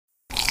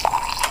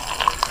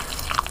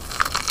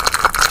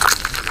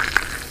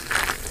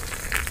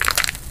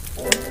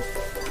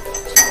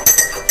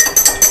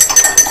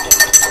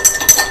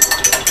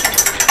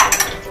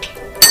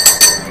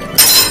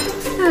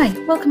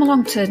Welcome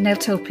along to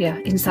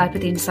Nailtopia, Inside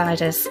with the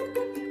Insiders.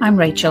 I'm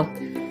Rachel.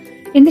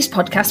 In this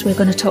podcast, we're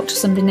going to talk to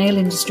some of the nail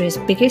industry's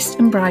biggest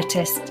and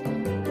brightest.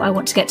 But I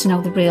want to get to know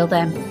the real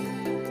them.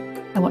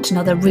 I want to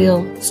know their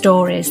real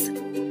stories.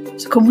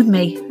 So come with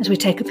me as we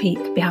take a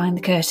peek behind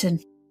the curtain.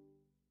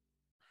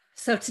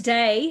 So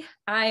today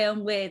I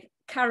am with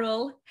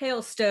Carol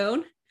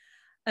Hailstone,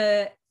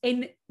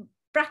 in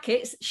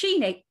brackets,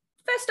 Sheenie.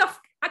 First off,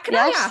 can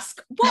I ask,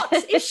 what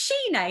is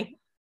Sheenie?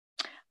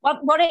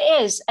 What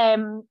it is,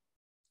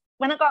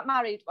 when I got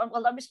married,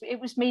 well, it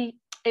was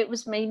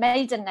me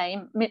maiden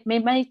name. My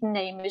maiden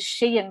name is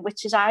Sheehan,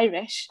 which is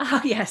Irish.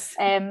 Oh, yes.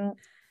 And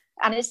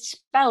it's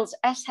spelled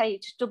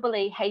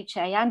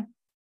Sheehan.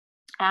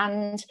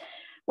 And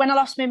when I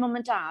lost my mum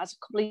and dad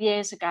a couple of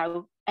years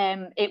ago,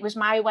 it was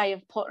my way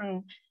of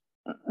putting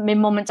my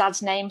mum and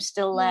dad's name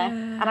still there. Yeah.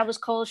 And I was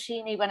called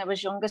Sheenie when I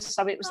was younger,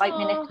 so it was like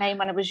my nickname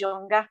when I was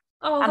younger.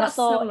 Oh, and that's I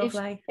thought, so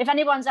lovely. if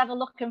anyone's ever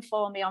looking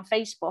for me on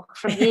Facebook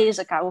from years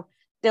ago,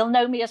 they'll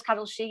know me as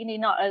Carol Sheenie,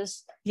 not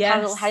as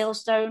Carol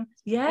Hailstone.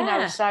 Yeah. You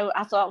know, so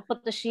I thought I'll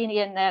put the Sheenie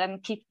in there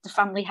and keep the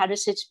family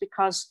heritage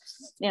because,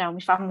 you know,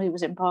 my family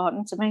was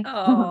important to me.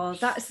 Oh,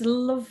 that's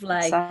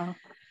lovely.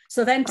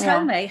 So then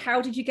tell me,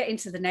 how did you get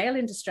into the nail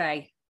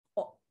industry?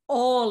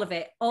 All of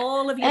it,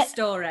 all of your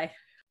story.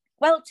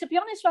 Well, to be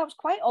honest, I was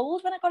quite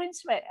old when I got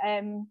into it.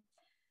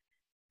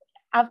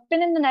 I've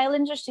been in the nail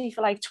industry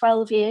for like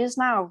 12 years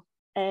now.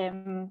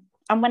 And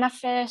when I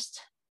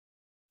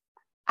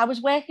was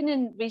working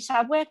in retail.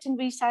 I've worked in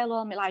retail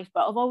all my life,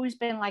 but I've always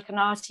been like an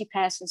arty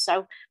person.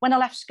 So when I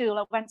left school,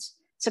 I went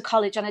to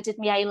college and I did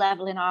my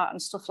A-level in art and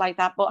stuff like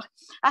that. But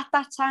at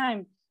that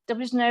time, there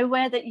was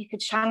nowhere that you could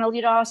channel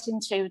your art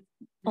into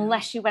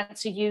unless you went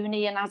to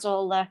uni and had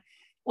all the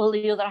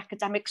other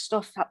academic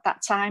stuff at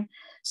that time.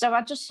 So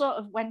I just sort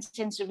of went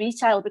into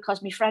retail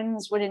because my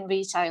friends were in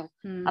retail,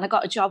 and I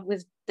got a job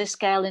with this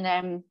girl in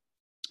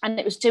and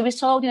it was do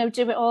it all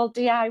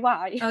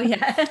DIY. Oh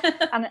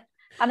yeah.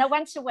 And I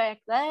went to work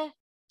there,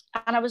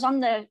 and I was on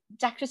the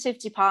decorative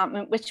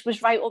department, which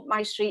was right up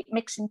my street,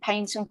 mixing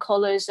paint and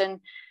colours and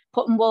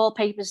putting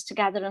wallpapers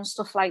together and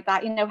stuff like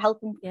that, you know,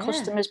 helping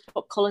customers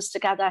put colours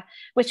together,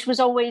 which was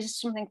always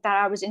something that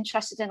I was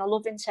interested in. I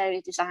love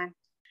interior design.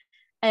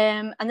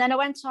 And then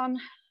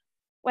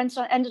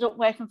I ended up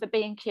working for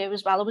B&Q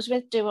as well. I was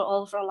with Do It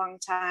All for a long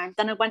time.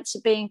 Then I went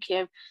to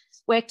B&Q,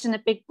 worked in a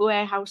big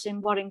warehouse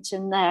in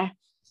Warrington there,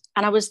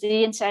 and I was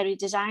the interior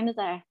designer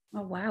there.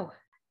 Oh, wow.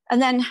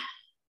 And then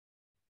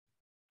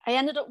I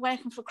ended up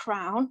working for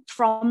Crown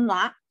from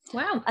that.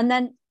 Wow. And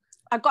then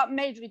I got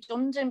made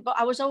redundant, but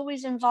I was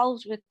always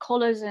involved with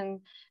colours and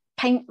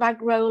paint rag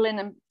rolling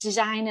and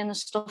designing and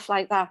stuff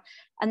like that.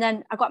 And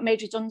then I got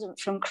made redundant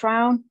from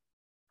Crown.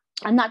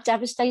 And that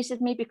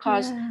devastated me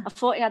because I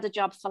thought I had a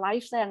job for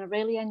life there and I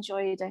really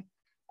enjoyed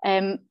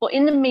it. But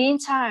in the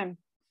meantime,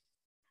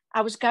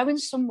 I was going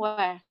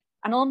somewhere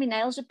and all my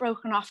nails had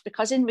broken off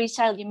because in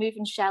retail, you're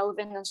moving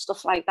shelving and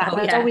stuff like that.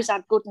 And I'd always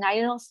had good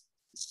nails.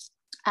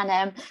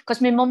 And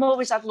because my mum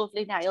always had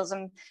lovely nails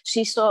and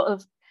she sort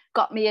of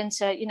got me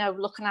into, you know,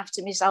 looking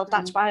after myself.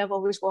 That's why I've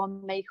always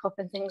worn makeup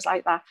and things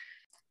like that.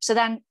 So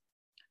then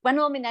when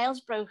all my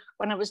nails broke,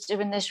 when I was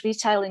doing this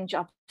retailing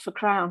job for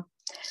Crown,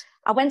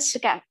 I went to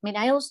get my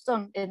nails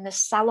done in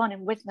this salon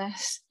in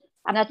Widnes,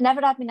 and I'd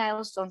never had my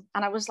nails done.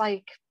 And I was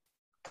like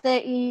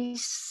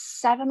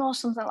 37 or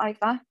something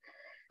like that.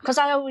 Because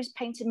I always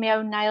painted my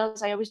own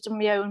nails. I always done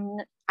my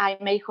own eye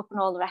makeup and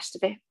all the rest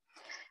of it.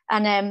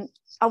 And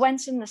I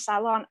went in the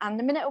salon, and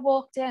the minute I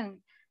walked in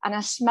and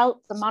I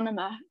smelt the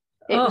monomer,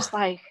 it was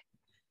like,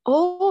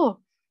 oh,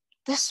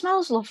 this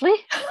smells lovely.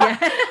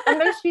 Yeah. And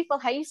most people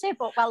hate it,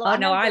 but I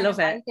love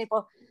it.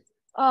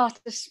 But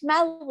the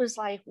smell was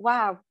like,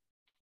 wow.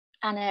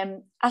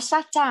 And I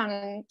sat down,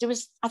 and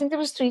I think there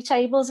was 3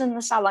 tables in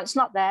the salon. It's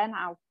not there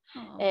now.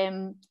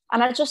 And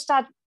I just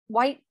had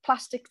white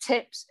plastic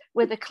tips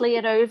with a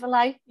clear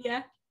overlay.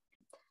 Yeah.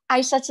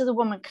 I said to the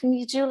woman, can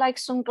you do like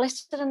some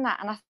glitter in that?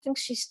 And I think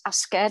I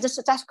scared her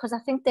to death because I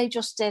think they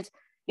just did,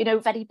 you know,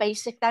 very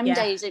basic them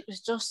days. It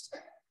was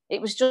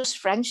just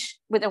French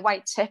with a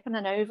white tip and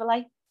an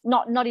overlay.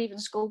 Not even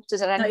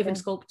sculpted or anything. Not even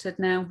sculpted,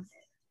 no.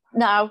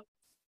 No.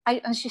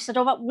 And she said,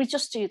 oh, we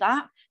just do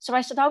that. So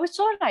I said, oh, it's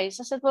all right.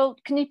 I said, well,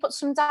 can you put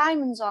some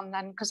diamonds on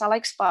then? Because I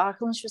like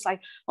sparkle. And she was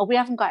like, oh, we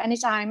haven't got any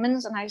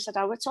diamonds. And I said,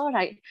 oh, it's all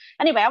right.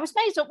 Anyway, I was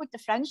made up with the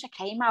French. I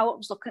came out, I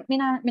was looking at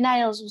my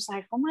nails. I was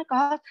like, oh my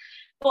God.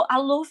 But I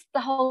loved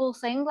the whole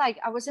thing. Like,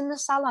 I was in the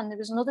salon. There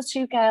was another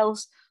 2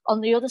 girls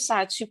on the other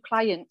side, 2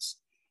 clients.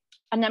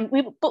 And then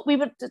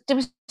there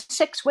was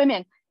 6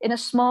 women in a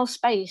small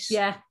space.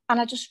 Yeah.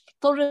 And I just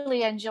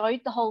thoroughly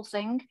enjoyed the whole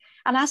thing.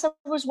 And as I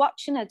was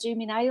watching her do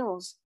my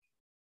nails,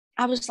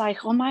 I was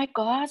like, oh my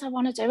God, I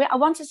want to do it. I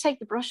want to take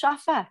the brush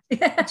off her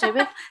and do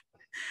it.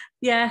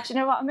 Yeah. Do you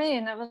know what I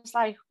mean? I was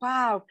like,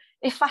 wow,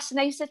 it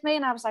fascinated me.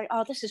 And I was like,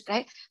 oh, this is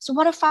great. So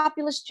what a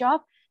fabulous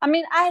job. I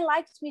mean, I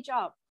liked my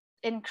job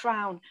in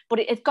Crown, but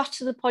it got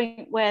to the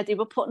point where they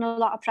were putting a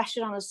lot of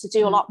pressure on us to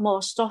do a lot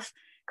more stuff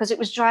because it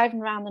was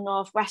driving around the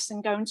Northwest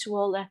and going to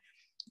all the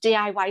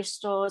DIY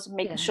stores and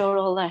making sure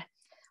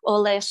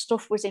all their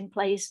stuff was in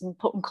place and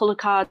putting colour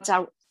cards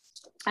out.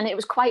 And it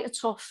was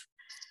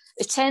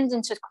it turned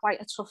into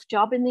quite a tough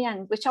job in the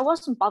end, which I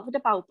wasn't bothered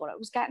about, but I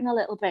was getting a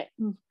little bit.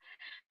 And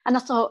I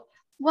thought,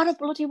 what a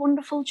bloody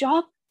wonderful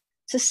job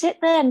to sit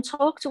there and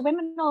talk to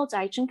women all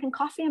day, drinking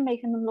coffee and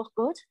making them look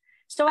good.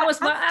 So that's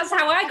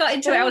how I got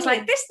into it. I was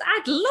like,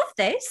 I'd love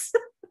this.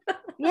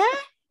 Yeah.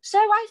 So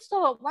I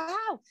thought,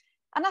 wow.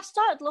 And I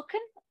started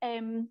looking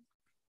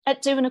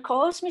at doing a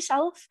course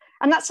myself.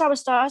 And that's how I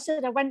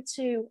started. I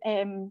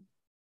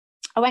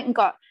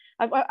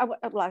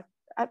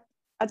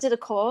did a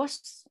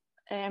course.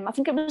 I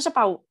think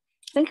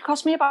it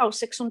cost me about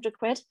 600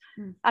 quid.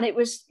 And it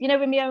was,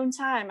 in my own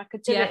time, I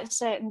could do it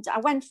I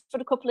went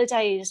for a couple of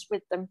days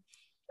with them.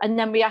 And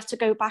then we had to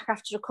go back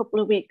after a couple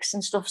of weeks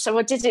and stuff. So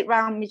I did it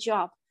round my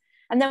job.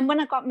 And then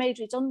when I got made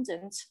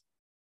redundant,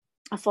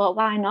 I thought,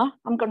 why not?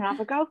 I'm going to have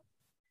a go.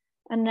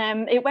 And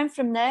it went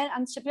from there.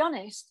 And to be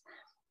honest,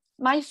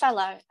 my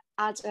fella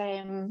had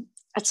a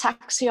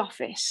taxi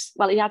office.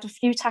 Well, he had a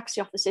few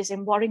taxi offices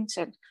in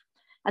Warrington.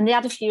 And they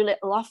had a few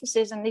little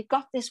offices. And they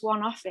got this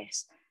one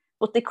office,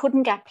 but they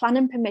couldn't get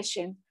planning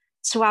permission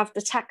to have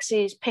the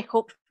taxis pick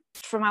up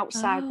from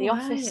outside the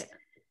office.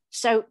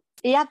 So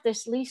he had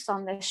this lease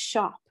on this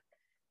shop.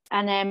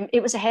 And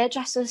it was a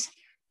hairdresser's.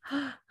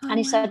 And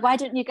he said, why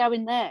don't you go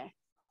in there?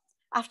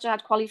 After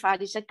I'd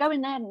qualified, he said, go in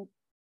there and,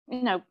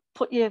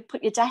 put your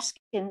desk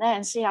in there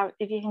and see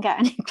if you can get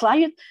any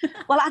client.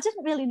 Well, I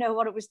didn't really know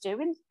what I was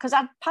doing because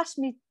I'd passed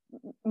me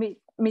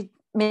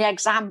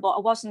exam, but I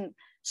wasn't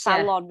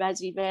salon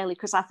ready really,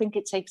 because I think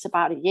it takes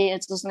about a year,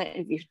 doesn't it,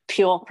 if you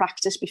pure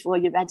practice before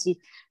you're ready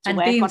to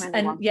work on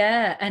anyone.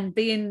 And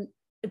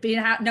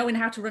knowing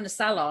how to run a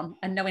salon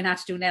and knowing how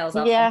to do nails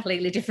are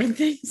completely different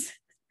things.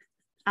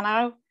 I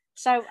know.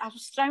 So I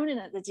was thrown in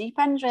at the deep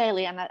end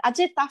really, and I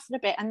did that for a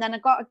bit, and then I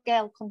got a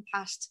girl come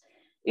past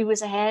who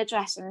was a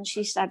hairdresser, and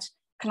she said,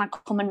 can I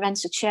come and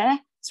rent a chair?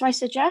 So I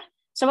said, yeah.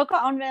 So I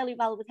got on really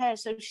well with her.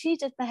 So she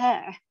did the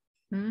hair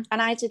and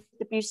I did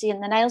the beauty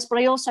and the nails, but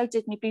I also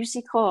did my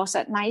beauty course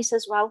at night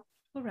as well.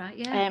 All right,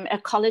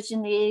 at college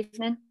in the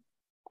evening.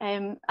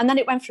 And then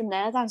it went from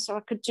there then. So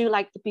I could do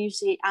like the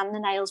beauty and the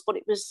nails, but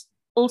it was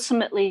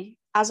ultimately,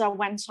 as I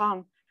went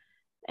on,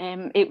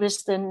 it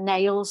was the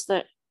nails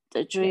that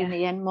drew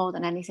me in more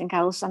than anything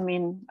else. I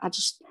mean, I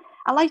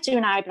like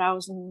doing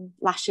eyebrows and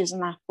lashes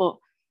and that, but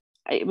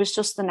it was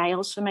just the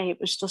nails for me.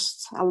 It was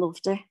just, I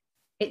loved it.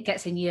 It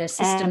gets in your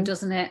system,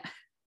 doesn't it?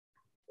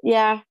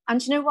 Yeah.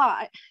 And you know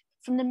what?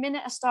 From the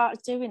minute I started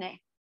doing it,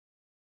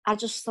 I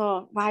just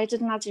thought, why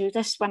didn't I do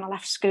this when I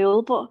left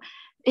school? But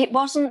it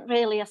wasn't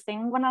really a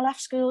thing when I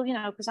left school,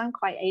 because I'm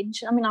quite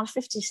ancient. I mean, I'm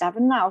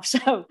 57 now.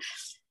 So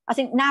I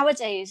think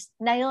nowadays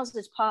nails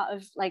is part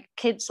of like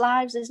kids'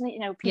 lives, isn't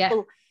it?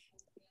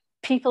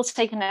 People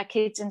taking their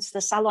kids into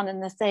the salon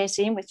and they're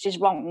 13, which is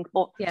wrong.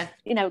 But,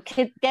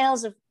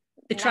 girls have...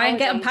 They try and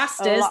get them past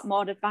us. A lot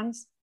more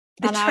advanced.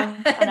 I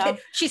know.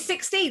 She's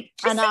 16.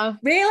 I know.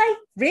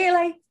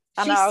 Really?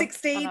 She's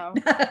 16.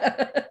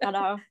 I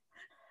know.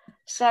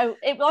 So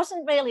it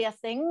wasn't really a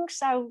thing.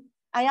 So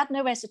I had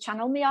nowhere to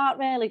channel my art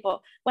really.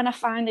 But when I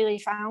finally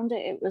found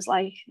it, it was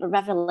like a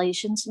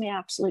revelation to me. I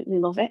absolutely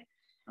love it.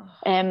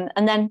 And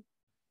then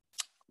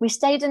we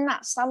stayed in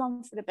that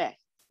salon for a bit.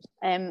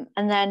 And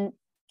then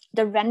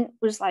the rent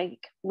was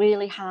like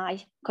really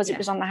high because it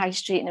was on the high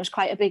street and it was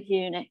quite a big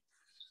unit.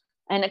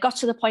 And it got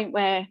to the point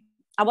where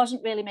I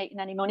wasn't really making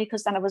any money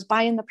because then I was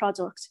buying the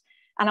product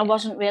and I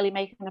wasn't really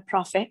making a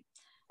profit.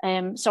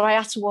 So I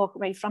had to walk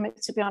away from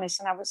it, to be honest.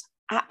 And I was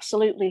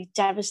absolutely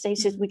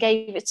devastated. We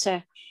gave it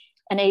to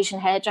an Asian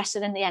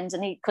hairdresser in the end,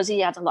 and because he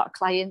had a lot of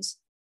clients.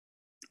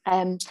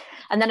 And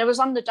then I was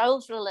on the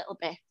dole for a little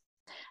bit.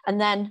 And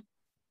then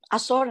I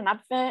saw an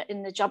advert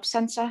in the job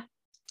centre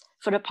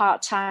for a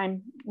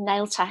part-time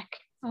nail tech.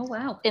 Oh,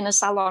 wow. In a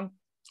salon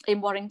in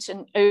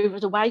Warrington over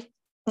the way,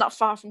 not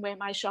far from where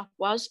my shop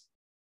was.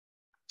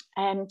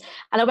 And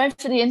I went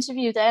for the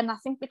interview there, and I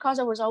think because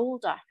I was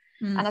older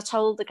and I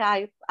told the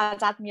guy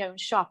I'd had my own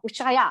shop, which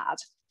I had,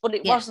 but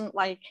it wasn't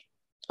like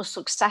a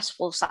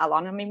successful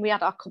salon. I mean, we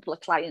had our couple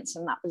of clients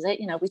and that was it,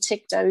 we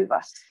ticked over.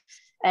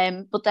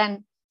 But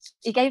then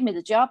he gave me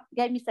the job,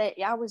 he gave me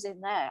 30 hours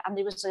in there, and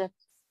there was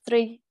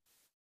three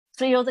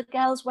other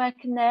girls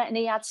working there, and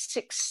he had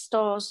 6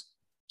 stores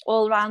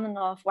all around the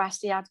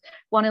northwest. He had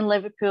one in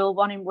Liverpool,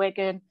 one in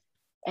Wigan,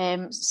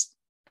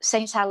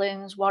 St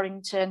Helens,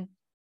 Warrington.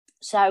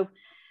 So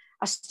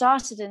I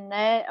started in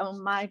there. Oh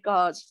my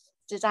God,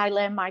 did I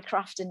learn my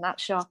craft in that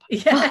shop?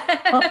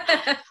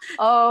 Yeah.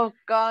 Oh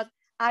God,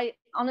 I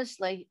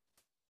honestly,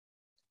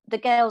 the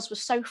girls were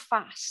so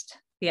fast,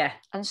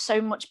 and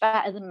so much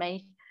better than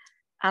me,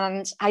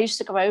 and I used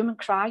to go home and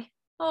cry.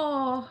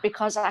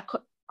 Because I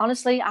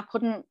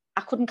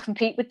couldn't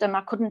compete with them.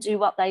 I couldn't do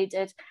what they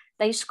did.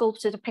 They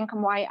sculpted a pink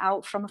and white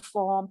out from a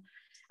form,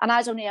 and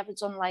I'd only ever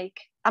done we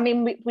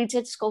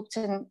did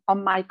sculpting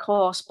on my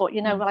course, but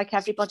like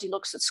everybody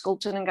looks at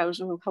sculpting and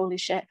goes, oh, holy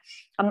shit,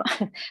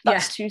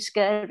 that's too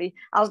scary,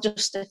 I'll just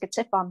stick a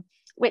tip on.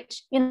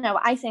 which, you know,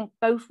 I think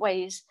both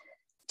ways,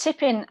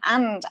 tipping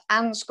and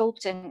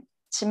sculpting,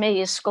 to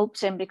me, is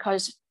sculpting,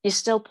 because you're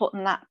still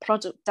putting that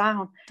product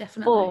down.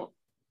 Definitely. But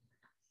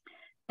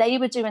they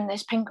were doing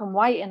this pink and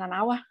white in an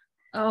hour.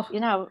 Oh, you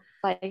know,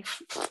 like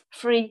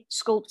free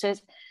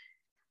sculpted.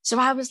 So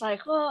I was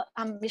like, oh,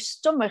 and my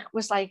stomach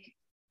was like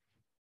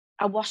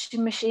a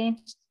washing machine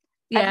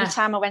every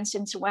time I went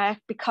into work,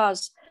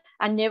 because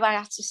I knew I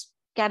had to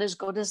get as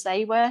good as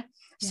they were.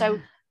 So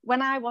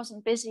when I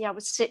wasn't busy, I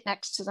would sit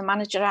next to the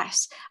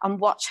manageress and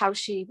watch how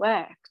she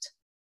worked.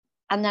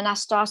 And then I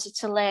started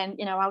to learn,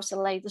 you know, how to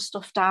lay the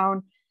stuff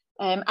down.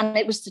 And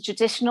it was the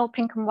traditional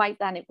pink and white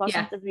then. It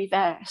wasn't the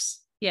reverse.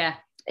 Yeah.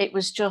 It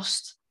was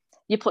just,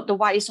 you put the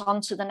white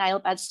onto the nail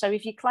bed. So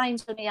if your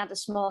client only had a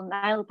small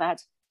nail bed,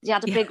 you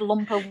had a big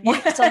lump of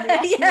white on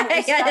the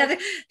end.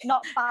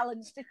 Not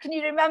balanced. Can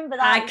you remember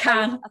that?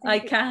 I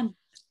can.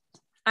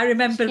 I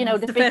remember, you know,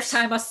 the first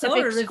time I saw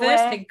a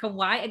reverse pink and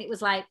white, and it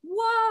was like,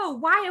 whoa,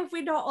 why have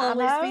we not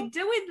always been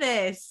doing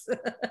this?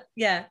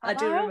 I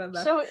do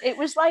remember. So it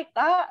was like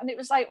that, and it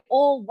was like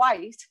all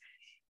white.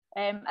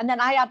 And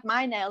then I had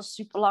my nails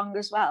super long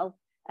as well.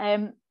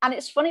 And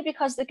it's funny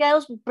because the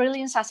girls were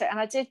brilliant at it, and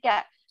I did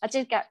get,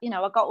 you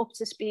know, I got up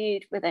to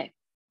speed with it.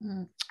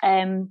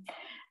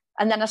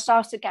 And then I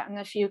started getting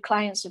a few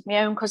clients of my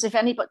own, because if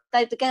anybody,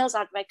 the girls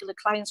had regular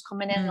clients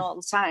coming in all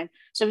the time.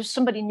 So if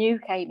somebody new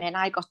came in,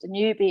 I got the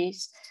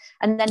newbies.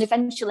 And then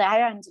eventually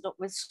I ended up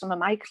with some of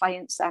my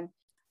clients then.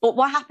 But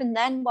what happened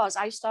then was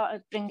I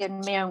started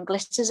bringing my own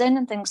glitters in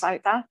and things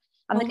like that.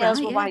 And the girls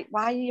were like,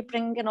 why are you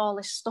bringing all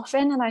this stuff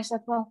in? And I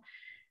said, well,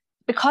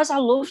 because I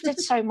loved it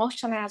so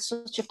much and I had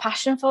such a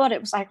passion for it.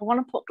 It was like, I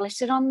want to put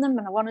glitter on them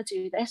and I want to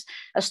do this.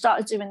 I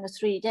started doing the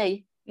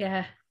 3D.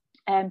 Yeah.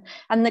 And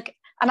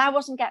I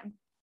wasn't getting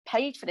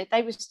paid for it.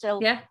 They were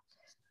still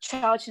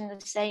charging the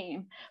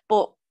same.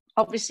 But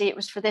obviously it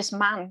was for this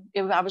man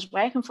who I was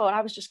working for.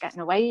 I was just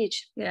getting a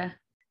wage. Yeah.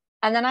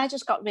 And then I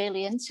just got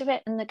really into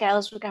it. And the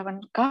girls were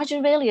going, God,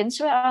 you're really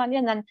into it, aren't you?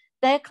 And then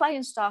their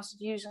clients started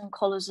using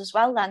colours as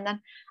well.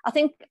 Then I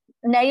think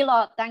nail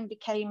art then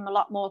became a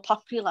lot more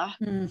popular.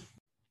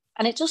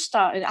 And it just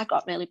started, I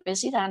got really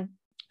busy then.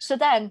 So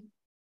then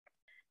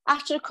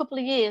after a couple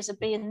of years of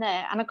being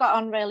there, and I got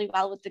on really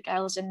well with the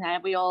girls in there,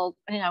 we all,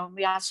 you know,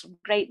 we had some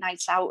great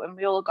nights out, and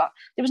we all got,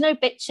 there was no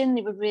bitching,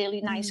 they were really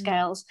nice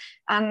girls.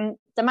 And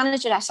the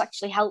manageress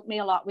actually helped me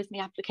a lot with my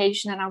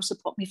application and how to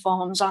put my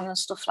forms on and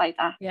stuff like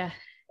that. Yeah.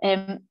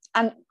 And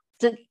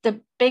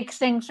the big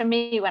thing for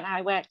me when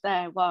I worked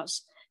there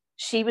was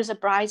she was a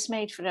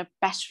bridesmaid for a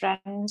best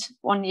friend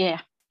one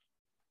year.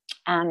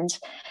 And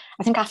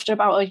I think after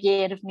about a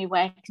year of me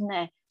working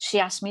there, she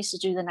asked me to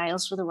do the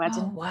nails for the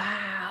wedding. Oh,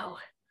 wow.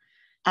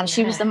 And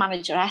she was the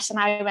manageress, and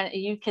I went, are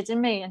you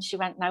kidding me? And she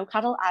went, no,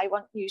 Carol, I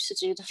want you to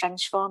do the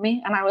French for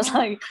me. And I was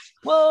like,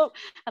 whoa.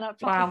 And I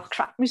probably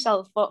cracked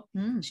myself. But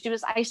she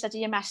was, I said, are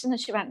you messing? And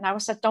she went, no. I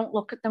said, don't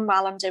look at them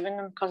while I'm doing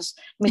them, because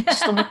my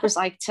stomach was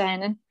like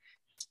turning.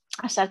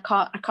 I said,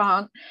 I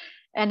can't.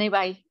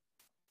 Anyway,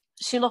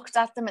 she looked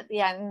at them at the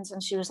end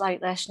and she was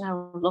like this, you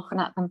know, looking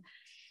at them.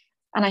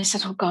 And I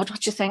said, oh God, what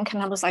do you think?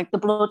 And I was like, the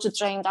blood had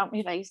drained out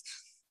my face.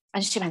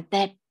 And she went,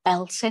 they're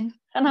belting.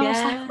 And I was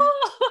like, oh.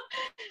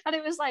 And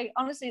it was like,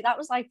 honestly, that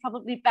was like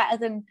probably better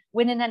than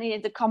winning any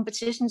of the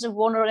competitions I've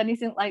won or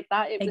anything like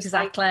that. It was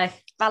like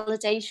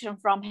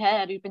validation from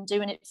her, who'd been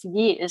doing it for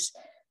years,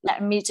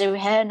 letting me do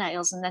her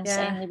nails and then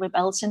saying they were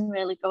belting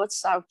really good.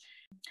 So,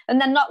 and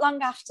then not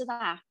long after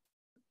that,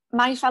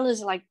 my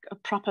fella's like a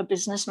proper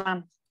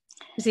businessman.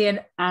 Is he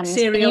a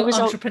serial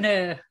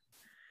entrepreneur?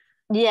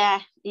 Yeah,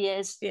 he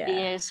is. Yeah. He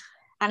is.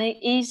 And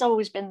he's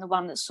always been the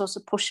one that sort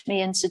of pushed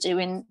me into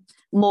doing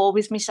more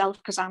with myself,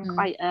 because I'm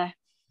quite a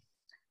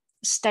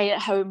stay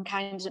at home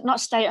kind of,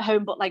 not stay at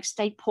home, but like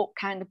stay put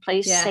kind of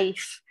place,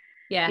 safe.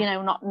 Yeah. You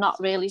know, not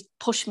really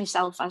push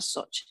myself as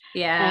such.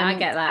 Yeah, I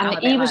get that. I'm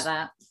a bit like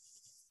that.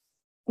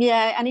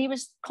 Yeah, and he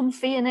was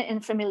comfy in it, in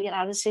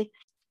familiarity.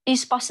 He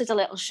spotted a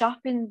little shop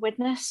in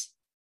Widnes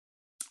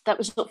that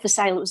was up for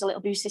sale. It was a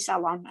little beauty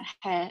salon,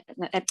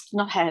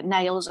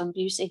 nails and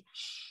beauty.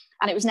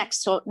 And it was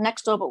next door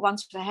but one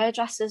for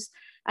hairdressers.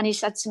 And he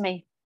said to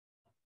me,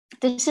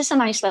 this is a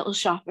nice little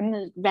shop and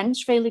the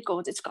rent's really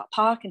good. It's got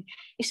parking.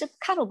 He said,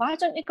 Carol, why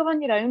don't you go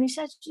on your own? He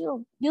said,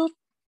 you'll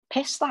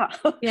piss that.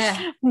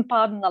 Yeah.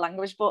 Pardon the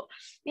language, but,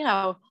 you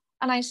know,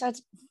 and I said,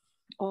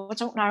 oh, I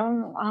don't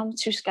know. I'm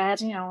too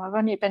scared. You know, I've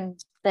only been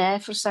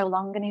there for so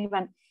long. And he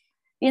went,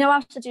 you know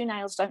how to do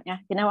nails, don't you?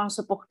 You know how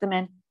to book them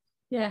in.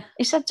 Yeah.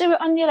 He said, do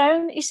it on your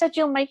own. He said,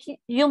 you'll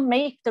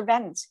make the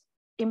rent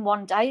in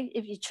one day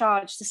if you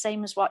charge the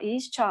same as what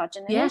he's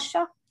charging in his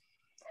shop.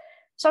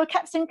 So I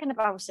kept thinking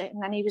about it,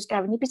 and then he was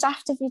going, you'd be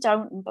daft if you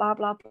don't, and blah,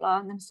 blah,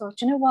 blah. And then I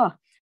thought, you know what?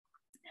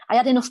 I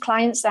had enough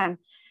clients then,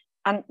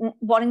 and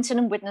Warrington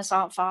and Widnes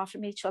aren't far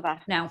from each other.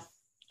 No.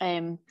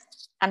 And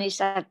he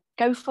said,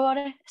 go for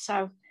it.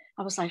 So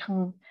I was like,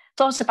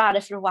 thought about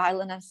it for a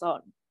while, and I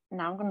thought,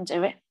 no, I'm going to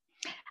do it.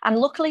 And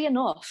luckily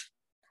enough,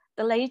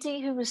 the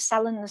lady who was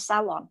selling the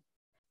salon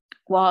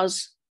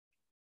was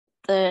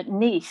the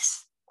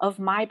niece of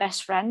my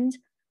best friend,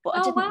 but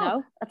I didn't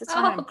know at the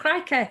time. Oh,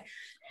 crikey.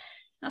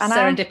 That's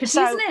serendipity,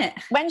 isn't it?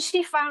 When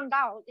she found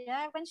out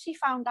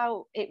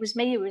it was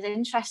me who was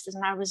interested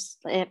and I was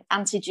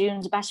Auntie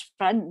June's best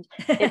friend,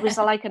 it was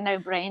like a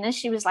no-brainer.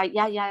 She was like,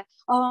 yeah,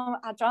 oh,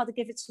 I'd rather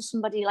give it to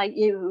somebody like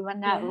you who I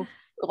know.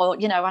 Or,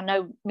 you know, I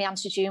know me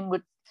Auntie June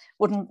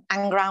wouldn't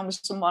hang around with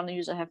someone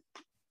who's a knob.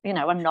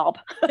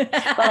 Well,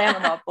 I am a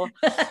knob, but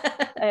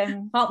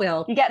aren't we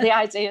all? You get the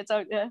idea,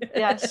 don't you?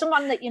 Yeah,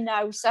 someone that you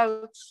know.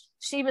 So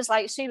she was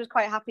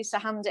quite happy to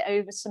hand it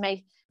over to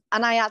me.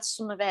 And I had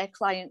some of her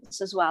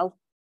clients as well.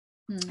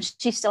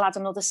 She still had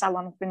another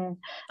salon up in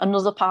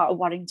another part of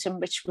Warrington,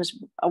 which was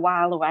a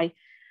while away.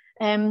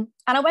 And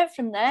I went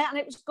from there, and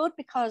it was good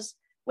because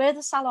where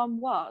the salon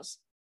was,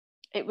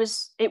 it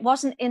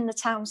wasn't in the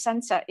town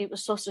centre. It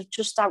was sort of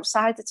just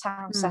outside the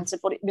town centre,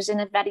 but it was in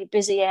a very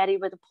busy area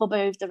with a pub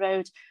over the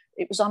road.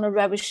 It was on a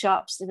row of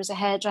shops. There was a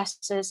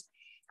hairdresser's,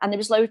 and there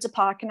was loads of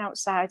parking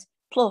outside,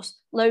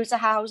 plus loads of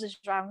houses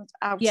round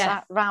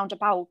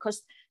about.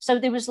 So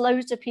there was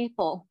loads of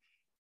people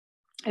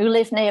who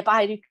lived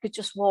nearby who could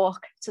just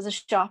walk to the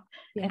shop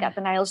and get the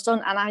nails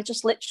done. And I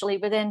just literally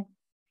within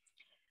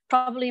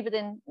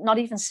not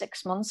even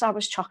 6 months, I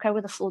was chocker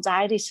with a full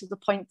diary, to the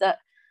point that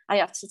I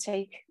had to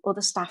take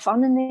other staff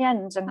on in the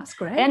end. And that's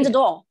great.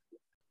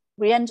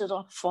 We ended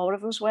up 4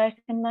 of us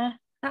working there.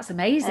 That's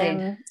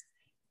amazing.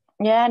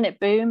 And it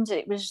boomed.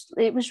 It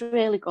was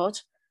really good.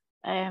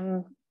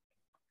 And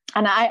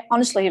I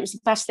honestly, it was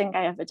the best thing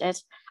I ever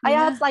did. I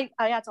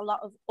had a lot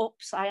of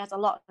ups, I had a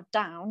lot of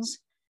downs.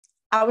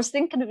 I was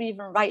thinking of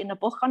even writing a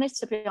book on it,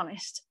 to be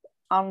honest,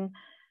 on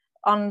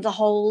the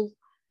whole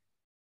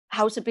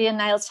how to be a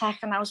nail tech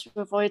and how to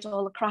avoid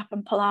all the crap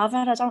and palaver.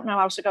 I don't know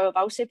how to go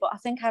about it, but I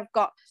think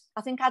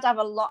I'd have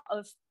a lot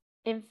of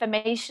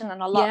information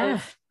and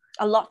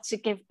a lot to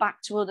give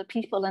back to other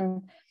people.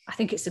 And I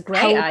think it's a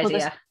great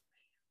idea.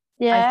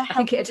 I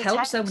think it'd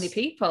help so many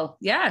people.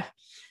 Yeah.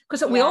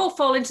 Because we all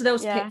fall into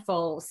those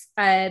pitfalls,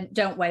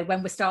 don't we,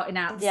 when we're starting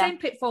out? The same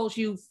pitfalls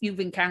you've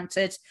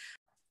encountered.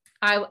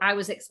 I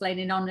was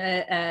explaining on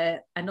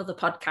another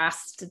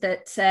podcast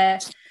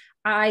that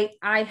I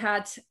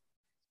had,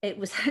 it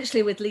was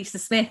actually with Lisa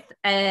Smith,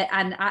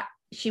 and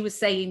she was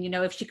saying,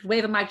 if she could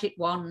wave a magic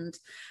wand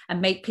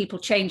and make people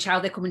change how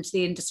they come into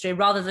the industry,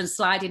 rather than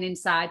sliding in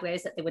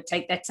sideways, that they would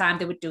take their time,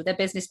 they would do their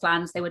business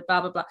plans, they would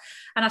blah, blah, blah.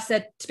 And I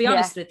said, to be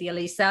honest with you,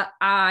 Lisa,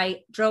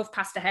 I drove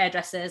past a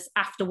hairdresser's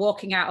after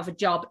walking out of a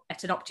job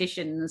at an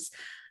optician's,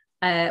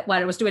 where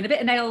I was doing a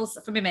bit of nails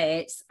for my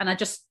mates, and I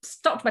just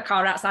stopped my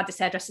car outside this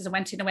hairdresser's and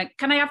went in and went,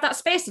 "Can I have that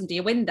space under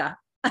your window?"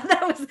 And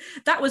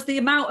that was the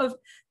amount of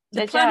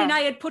the planning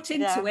I had put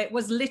into it.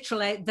 Was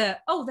literally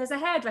there's a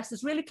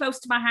hairdresser's really close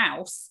to my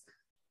house.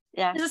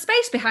 Yeah, there's a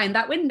space behind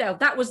that window.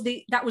 That was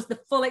the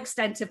full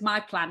extent of my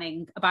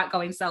planning about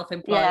going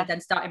self-employed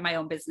and starting my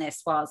own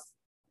business. Was,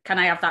 can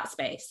I have that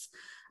space?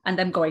 And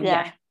them going,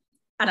 yeah.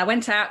 And I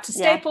went out to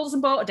Staples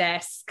and bought a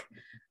desk,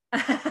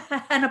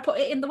 and I put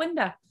it in the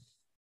window.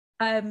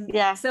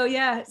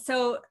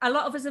 So a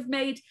lot of us have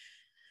made,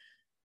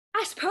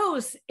 I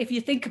suppose, if you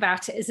think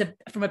about it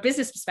from a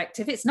business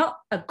perspective, it's not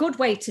a good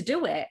way to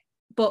do it,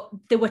 but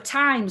there were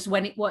times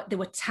when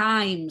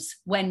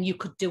you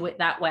could do it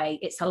that way.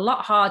 It's a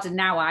lot harder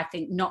now, I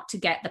think, not to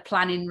get the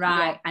planning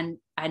right and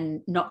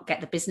not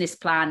get the business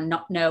plan,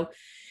 not know,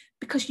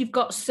 because you've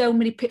got so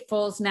many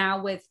pitfalls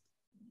now with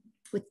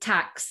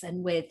tax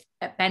and with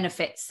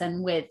benefits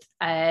and with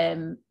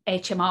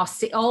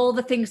HMRC, all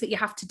the things that you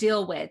have to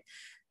deal with,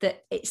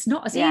 that it's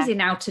not as easy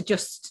now to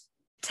just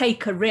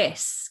take a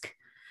risk.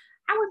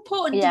 How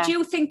important did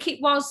you think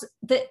it was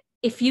that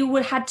if you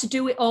had to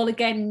do it all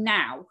again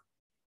now,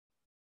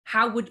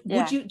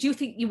 do you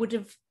think you would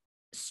have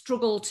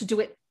struggled to do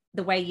it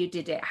the way you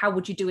did it? How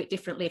would you do it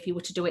differently if you were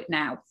to do it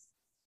now?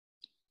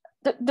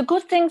 The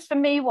good thing for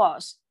me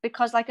was,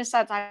 because like I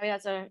said, I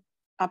had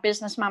a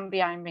businessman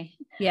behind me.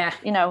 Yeah.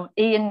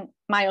 Ian,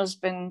 my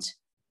husband,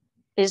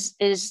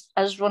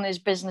 has run his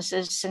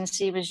businesses since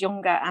he was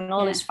younger, and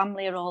all his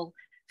family are all,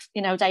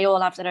 they all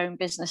have their own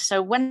business.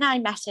 So when I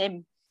met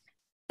him,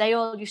 they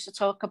all used to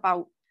talk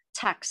about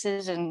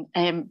taxes and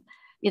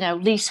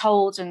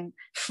leasehold and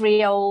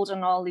freehold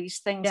and all these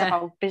things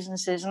about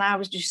businesses, and I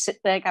was just sit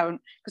there going,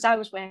 because I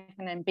was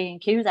working in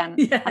B&Q then,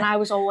 and I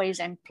was always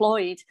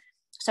employed,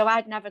 so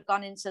I'd never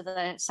gone into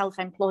the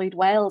self-employed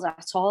world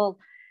at all.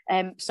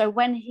 So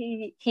when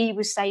he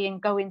was saying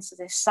go into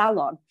this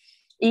salon,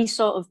 he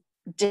sort of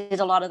did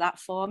a lot of that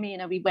for me.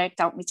 We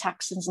worked out my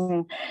taxes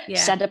and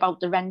said about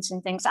the rent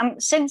and things.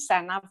 And since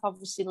then, I've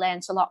obviously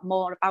learned a lot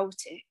more about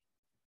it.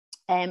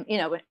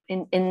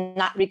 In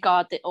that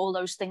regard, that all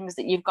those things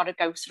that you've got to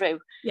go through.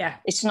 Yeah,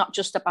 it's not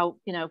just about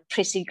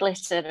pretty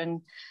glitter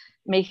and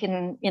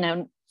making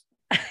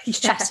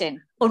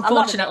chatting.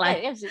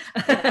 Unfortunately,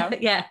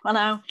 I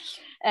know.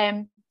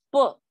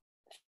 But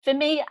for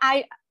me,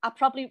 I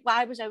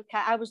was okay.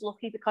 I was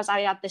lucky because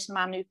I had this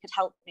man who could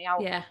help me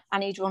out,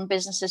 and he'd run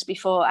businesses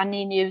before, and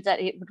he knew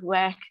that it would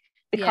work.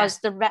 Because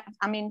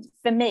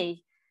for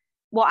me,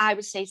 what I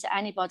would say to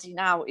anybody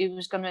now who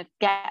was going to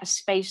get a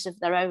space of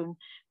their own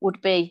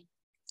would be,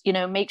 you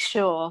know, make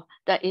sure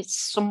that it's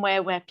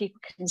somewhere where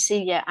people can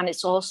see you, and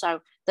it's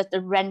also that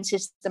the rent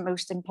is the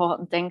most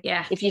important thing.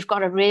 Yeah. If you've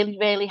got a really,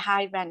 really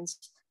high rent,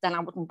 then I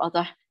wouldn't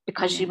bother,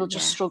 because you will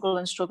just struggle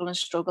and struggle and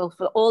struggle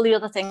for all the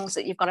other things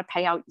that you've got to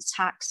pay out, your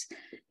tax,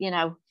 you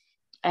know.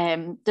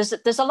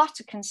 There's a lot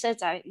to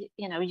consider,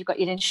 you know. You've got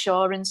your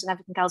insurance and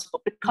everything else,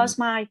 but because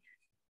I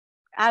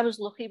was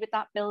lucky with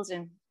that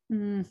building,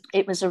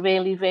 it was a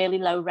really, really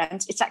low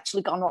rent. It's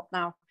actually gone up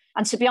now,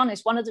 and to be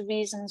honest, one of the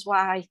reasons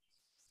why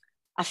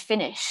I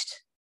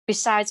finished,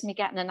 besides me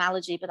getting an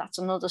allergy, but that's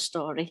another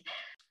story,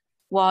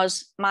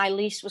 was my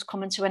lease was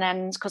coming to an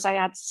end, because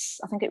I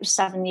think it was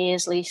 7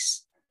 years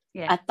lease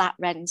at that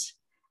rent,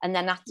 and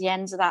then at the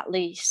end of that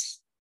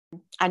lease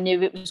I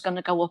knew it was going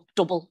to go up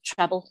double,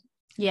 treble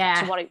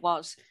to what it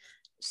was.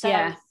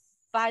 So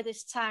by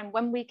this time,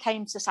 when we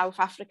came to South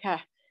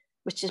Africa,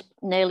 which is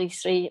nearly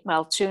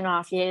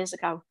 2.5 years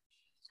ago,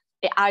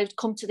 I'd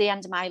come to the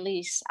end of my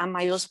lease, and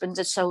my husband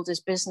had sold his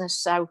business,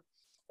 so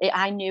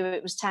I knew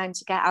it was time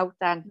to get out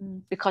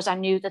then, because I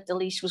knew that the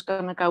lease was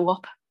going to go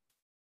up.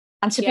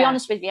 And to be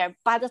honest with you,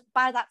 by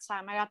that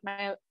time I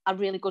had a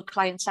really good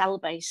clientele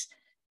base.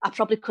 I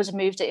probably could have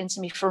moved it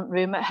into my front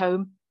room at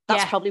home.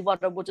 That's probably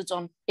what I would have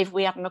done if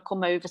we hadn't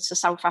come over to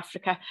South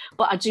Africa.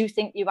 But I do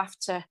think you have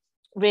to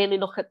really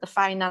look at the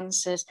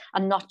finances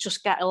and not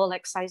just get all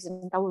excited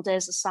and, oh,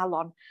 there's a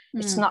salon.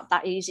 It's not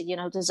that easy, you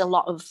know. There's a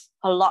lot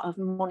of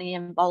money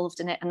involved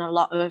in it, and a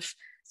lot of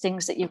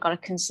things that you've got to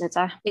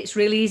consider. It's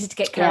really easy to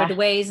get carried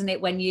away, isn't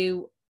it, when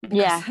you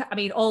I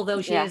mean, all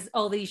these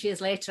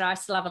years later, I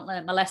still haven't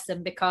learned my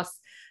lesson, because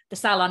the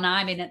salon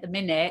I'm in at the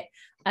minute,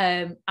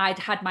 I'd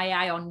had my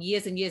eye on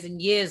years and years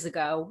and years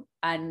ago,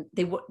 and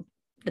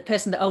the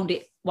person that owned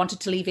it wanted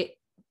to leave it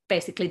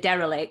basically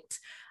derelict.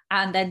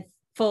 And then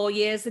 4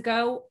 years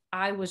ago,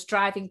 I was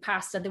driving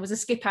past and there was a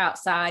skip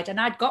outside,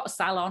 and I'd got a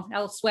salon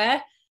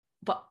elsewhere,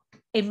 but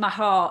in my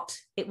heart,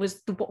 it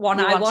was the one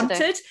I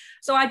wanted.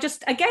 So I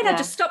just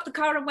stopped the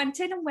car and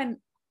went in and went,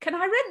 can I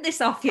rent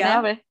this off you?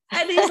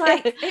 And he's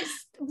like,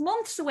 it's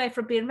months away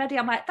from being ready.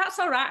 I'm like, that's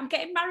all right. I'm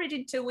getting married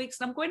in 2 weeks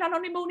and I'm going on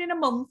honeymoon in a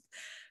month.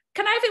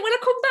 Can I have it when I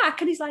come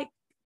back? And he's like,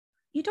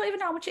 you don't even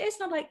know how much it is.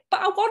 And I'm like, but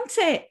I want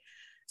it.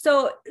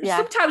 So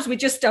sometimes we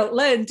just don't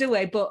learn, do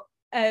we? But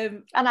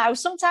I know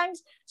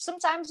sometimes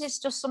it's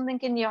just something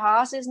in your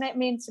heart, isn't it? I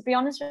mean, to be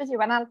honest with you,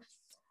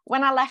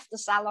 when I left the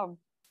salon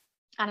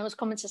and I was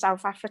coming to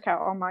South Africa,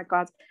 oh my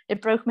God,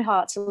 it broke my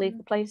heart to leave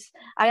the place.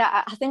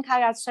 I think I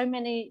had so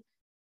many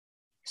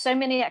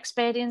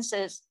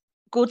experiences,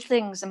 good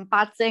things and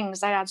bad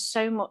things. I had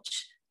so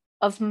much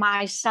of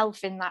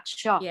myself in that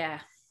shop. Yeah,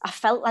 I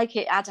felt like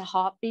it had a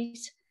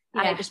heartbeat.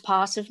 And it was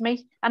part of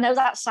me. I know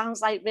that sounds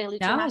like really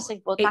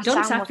dramatic, but that's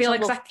how much I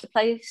loved the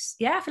place.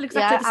 Yeah, I feel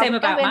exactly the same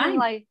about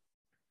mine.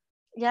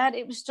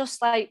 It was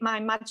just like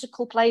my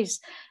magical place,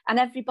 and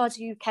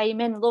everybody who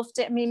came in loved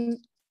it. I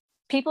mean,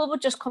 people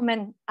would just come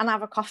in and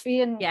have a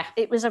coffee, and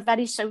it was a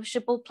very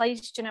sociable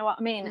place. Do you know what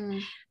I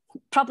mean?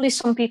 Probably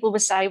some people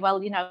would say,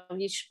 well, you know,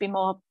 you should be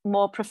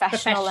more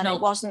professional, and it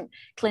wasn't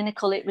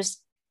clinical. It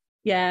was,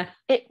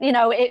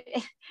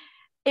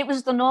 it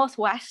was the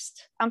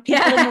Northwest, and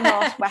people in the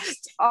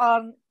Northwest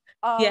are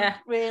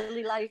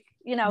really like,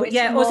 you know.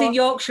 Us in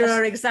Yorkshire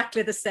are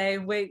exactly the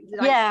same.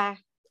 I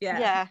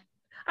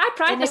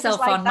pride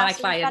myself on my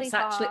clients.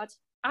 Actually,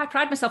 I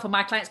pride myself on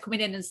my clients coming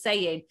in and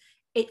saying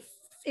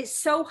it's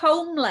so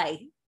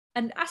homely.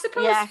 And I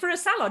suppose for a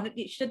salon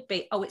it should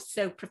be, it's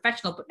so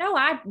professional. But no,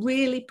 I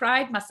really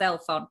pride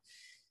myself on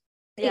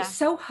it's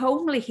so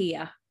homely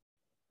here.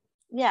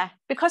 Yeah,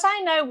 because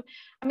I know.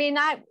 I mean,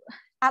 I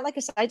like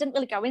I said, I didn't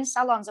really go in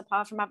salons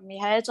apart from having my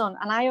hair done.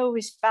 And I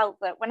always felt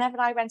that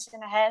whenever I went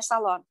in a hair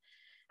salon,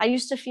 I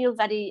used to feel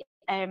very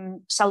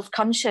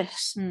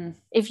self-conscious.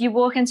 If you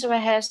walk into a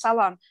hair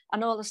salon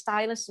and all the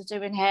stylists are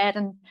doing hair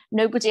and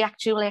nobody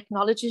actually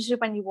acknowledges you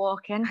when you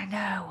walk in. I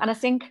know. And I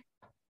think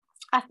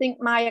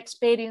my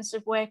experience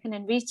of working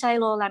in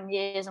retail all them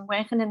years and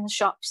working in the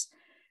shops,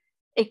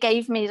 it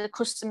gave me the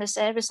customer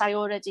service. I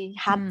already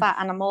had that.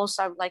 And I'm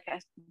also like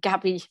a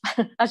Gabby,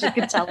 as you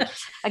can tell,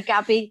 a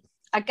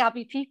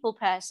Gabby people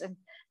person.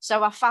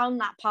 So I found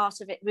that part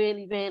of it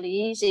really, really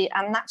easy.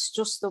 And that's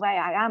just the way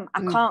I am.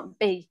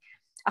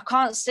 I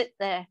can't sit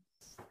there,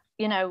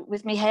 you know,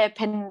 with my hair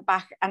pinned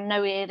back and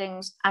no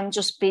earrings and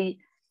just be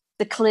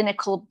the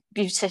clinical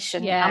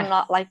beautician. Yeah. I'm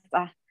not like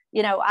that.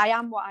 You know, I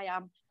am what I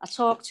am. I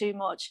talk too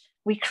much.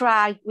 We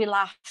cry, we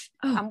laugh,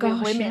 and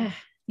we're women.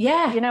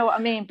 Yeah. You know what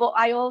I mean? But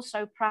I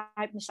also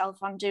pride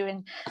myself on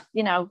doing,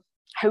 you know,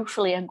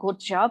 hopefully a good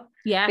job.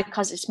 Yeah.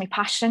 Because it's my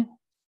passion.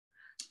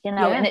 You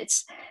know, and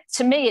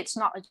to me, it's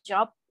not a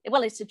job.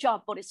 Well, it's a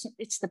job, but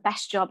it's the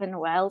best job in the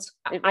world.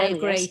 It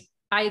really is.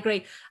 I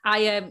agree.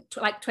 I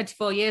like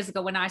 24 years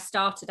ago when I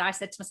started, I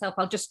said to myself,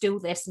 I'll just do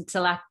this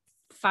until I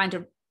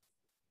find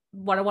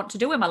what I want to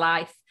do in my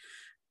life.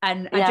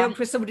 And I joked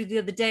with somebody the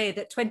other day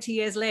that 20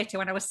 years later,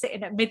 when I was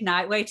sitting at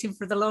midnight waiting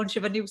for the launch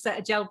of a new set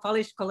of gel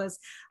polish colours,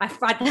 I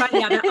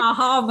finally had an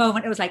aha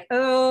moment. It was like,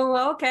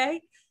 oh, okay.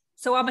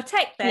 So I'm a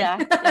tech then.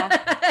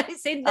 Yeah.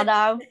 It's in I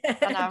know.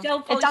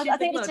 Gel polish I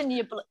think it's in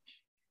your blood.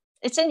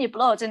 It's in your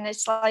blood, and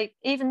it's like,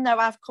 even though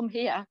I've come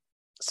here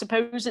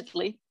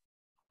supposedly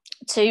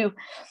to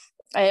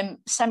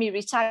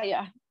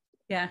semi-retire,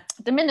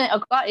 the minute I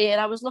got here,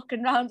 I was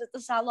looking around at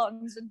the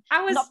salons and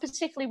I was not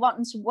particularly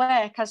wanting to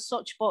work as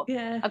such, but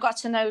I got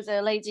to know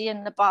the lady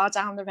in the bar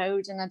down the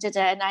road, and I did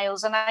her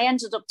nails, and I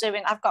ended up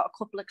I've got a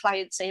couple of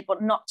clients here,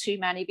 but not too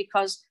many,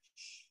 because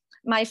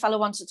my fellow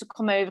wanted to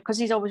come over, because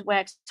he's always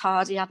worked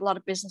hard. He had a lot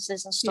of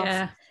businesses and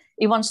stuff.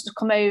 He wanted to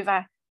come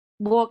over,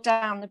 walk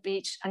down the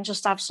beach, and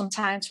just have some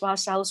time to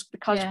ourselves,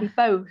 because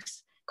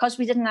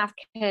we didn't have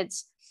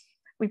kids.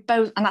 We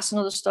both, and that's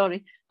another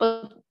story,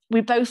 but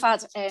we both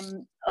had,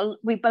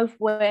 we both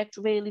worked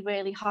really,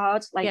 really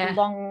hard, like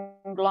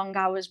long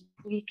hours,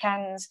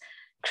 weekends,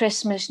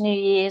 Christmas, New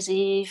Year's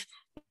Eve.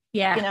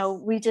 Yeah. You know,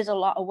 we did a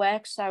lot of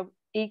work. So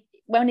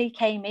when he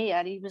came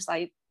here, he was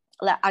like,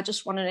 I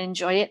just want to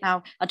enjoy it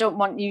now. I don't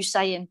want you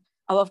saying,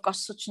 oh, I've got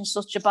such and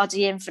such a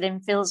body in for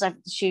infills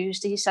every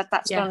Tuesday. He said,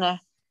 that's gonna,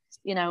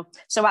 you know.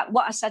 So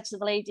what I said to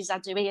the ladies I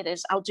do here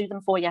is, I'll do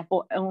them for you,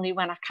 but only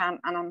when I can.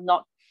 And I'm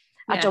not,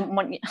 I don't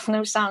want you, I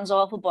know it sounds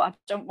awful, but I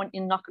don't want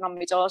you knocking on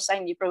my door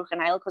saying you broke a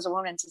nail, because I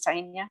won't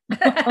entertain you.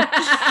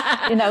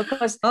 You know,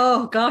 because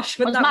oh gosh,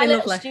 wouldn't that my be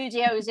little lovely?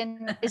 studio is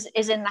in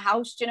the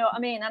house. Do you know what I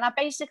mean? And I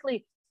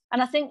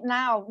think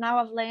now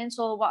I've learned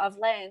all what I've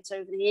learned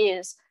over the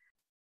years.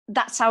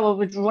 That's how I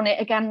would run it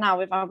again now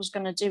if I was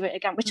going to do it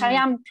again, which I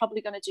am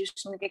probably going to do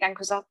something again,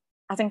 because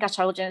I think I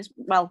told you,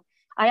 well,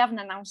 I haven't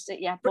announced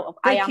it yet, but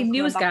I am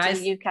coming back to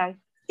the UK.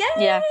 Yay!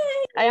 Yeah,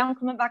 I am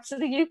coming back to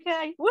the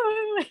UK.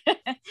 Woo!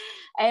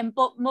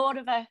 But more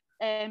of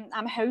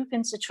I'm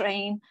hoping to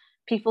train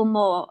people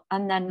more,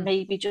 and then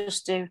maybe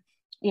just do,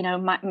 you know,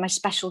 my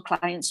special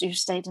clients who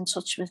stayed in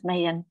touch with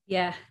me, and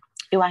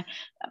who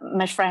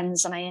my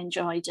friends, and I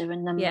enjoy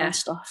doing them and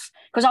stuff.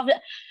 Because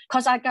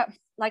I got,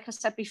 like I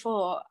said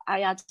before,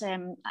 I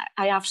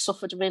have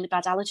suffered a really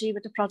bad allergy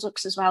with the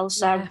products as well.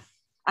 So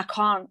I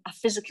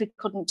physically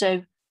couldn't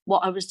do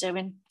what I was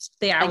doing.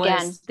 The hours,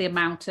 again. The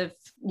amount of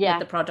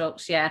the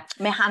products,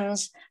 my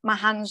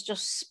hands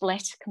just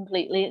split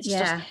completely. It's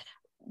just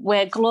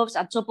wear gloves,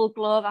 I double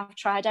glove, I've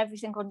tried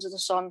everything under the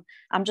sun.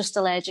 I'm just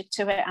allergic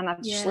to it, and I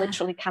just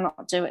literally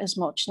cannot do it as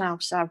much now.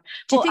 So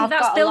do you think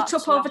that's built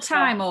up over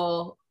time,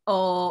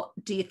 or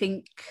do you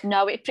think?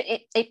 No,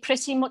 it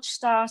pretty much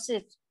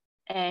started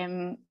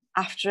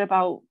after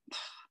about,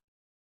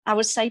 I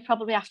would say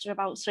probably after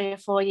about 3 or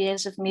 4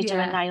 years of me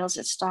doing nails,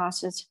 it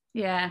started.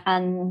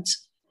 And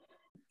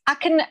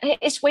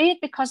it's weird,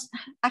 because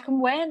I can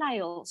wear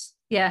nails,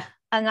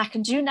 and I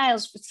can do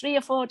nails for 3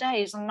 or 4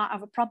 days and not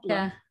have a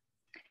problem,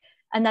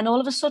 and then all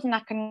of a sudden I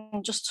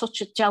can just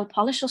touch a gel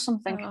polish or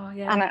something,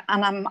 and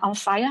I'm on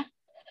fire.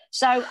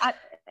 So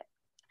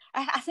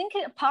I think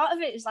part of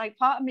it is like,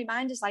 part of my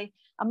mind is like,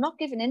 I'm not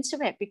giving into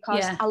it,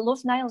 because I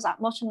love nails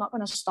that much. I'm not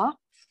going to stop.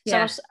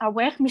 So I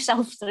work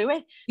myself through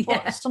it.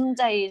 But some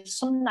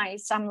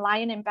nights I'm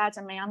lying in bed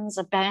and my hands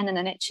are burning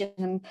and itching.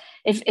 And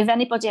if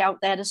anybody out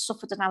there has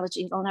suffered an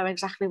allergy, they'll know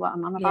exactly what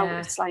I'm on about.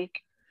 It's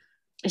like,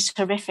 it's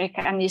horrific,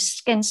 and your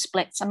skin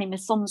splits. I mean, my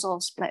thumb's all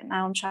split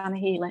now. I'm trying to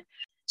heal it.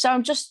 So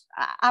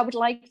I would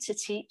like to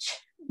teach,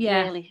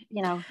 really,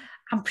 you know.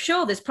 I'm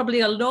sure there's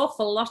probably an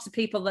awful lot of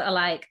people that are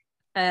like,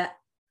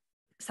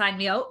 sign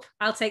me up,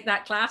 I'll take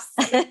that class.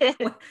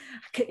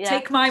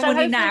 Take my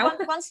money now.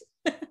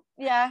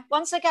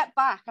 Once I get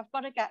back, I've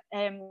got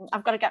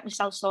to get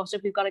myself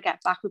sorted. We've got to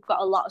get back. We've got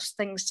a lot of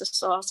things to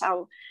sort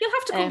out. You'll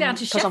have to come down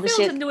to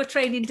Sheffield and do a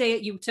training day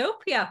at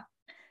Nailtopia.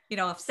 You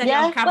know, I've said it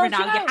on camera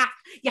now.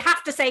 You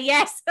have to say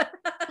yes.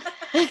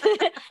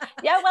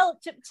 Well,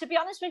 to be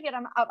honest with you,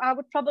 I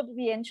would probably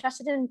be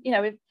interested in, you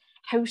know,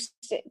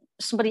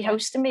 somebody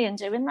hosting me and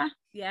doing that.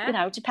 You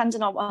know,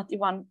 depending on what you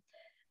want.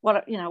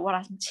 What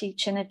I'm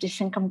teaching, if they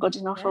think I'm good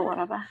enough or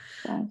whatever.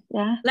 So,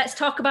 let's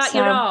talk about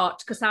your art,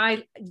 because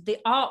the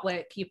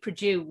artwork you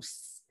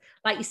produce,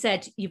 like you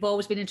said, you've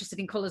always been interested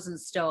in colours and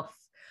stuff.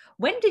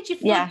 When did you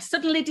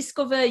suddenly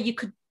discover you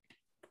could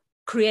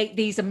create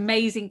these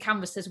amazing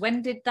canvases?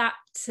 When did that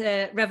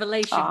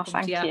revelation come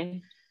to you? Thank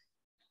you.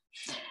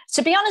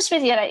 To be honest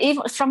with you,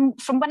 even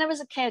from when I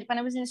was a kid, when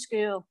I was in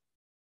school,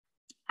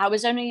 I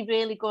was only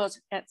really good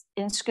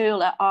in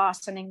school at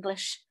art and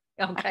English.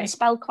 I can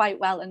spell quite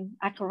well and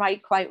I can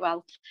write quite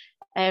well.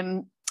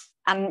 And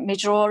my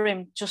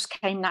drawing just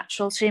came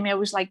natural to me. I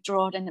was like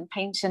drawing and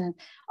painting, and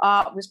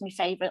art was my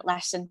favourite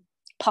lesson.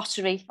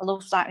 Pottery, I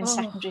loved that in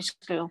secondary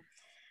school.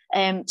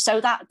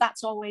 So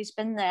that's always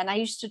been there. And I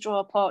used to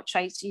draw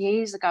portraits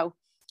years ago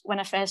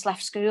when I first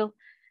left school.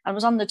 I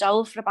was on the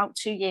dole for about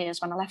 2 years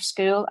when I left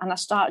school, and I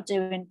started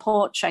doing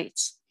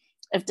portraits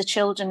of the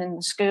children in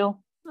the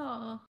school.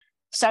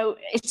 So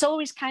it's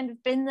always kind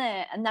of been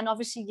there. And then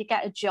obviously you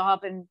get a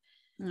job and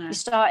you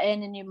start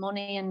earning your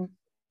money, and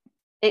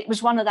it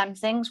was one of them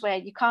things where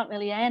you can't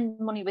really earn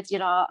money with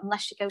your art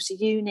unless you go to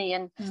uni.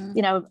 And,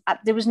 you know,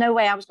 there was no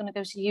way I was going to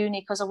go to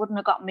uni because I wouldn't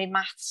have got me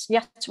maths. You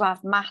have to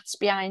have maths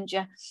behind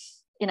you.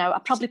 You know, I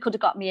probably could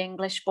have got me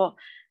English, but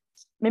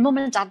my mum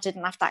and dad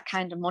didn't have that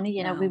kind of money.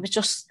 You know, we were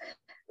just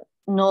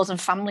northern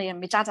family, and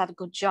my dad had a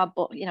good job,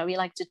 but, you know, he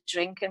liked to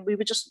drink, and we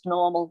were just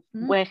normal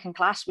working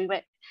class. We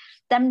were,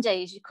 them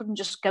days, you couldn't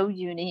just go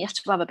uni. You had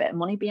to have a bit of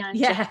money behind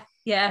you.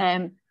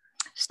 Yeah.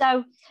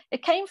 So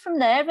it came from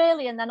there,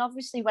 really. And then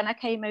obviously when I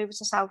came over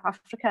to South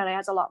Africa, I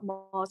had a lot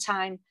more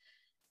time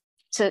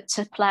to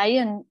play,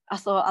 and I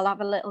thought I'll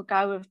have a little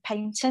go of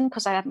painting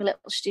because I had my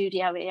little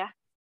studio here.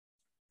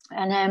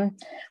 And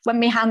when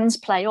my hands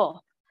play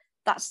up,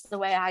 that's the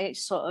way I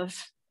sort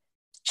of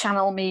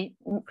channel me.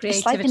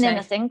 It's like an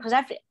inner thing, because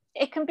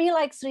it can be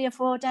like 3 or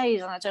 4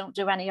 days and I don't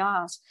do any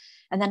art,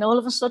 and then all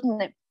of a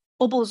sudden it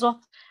bubbles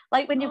up,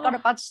 like when you've got a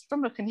bad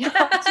stomach and you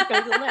have to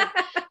go to the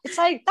loo. It's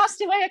like, that's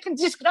the way I can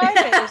describe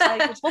it. It's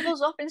like it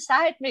bubbles up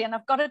inside me and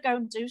I've got to go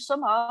and do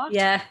some art.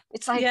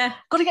 It's like,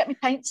 got to get my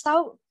paints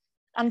out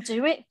and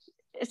do it.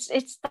 It's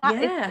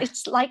that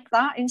it's like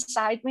that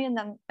inside me, and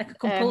then like a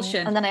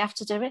compulsion, and then I have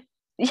to do it.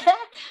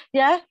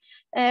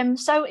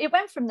 So it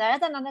went from there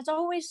then, and I'd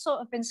always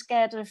sort of been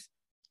scared of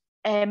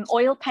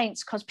oil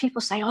paints because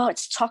people say, oh,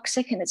 it's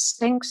toxic and it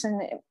stinks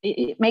and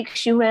it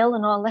makes you ill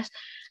and all this.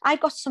 I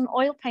got some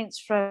oil paints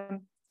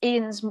from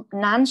Ian's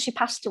nan. She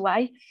passed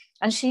away,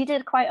 and she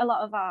did quite a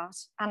lot of art,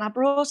 and I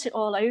brought it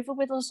all over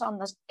with us on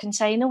the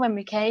container when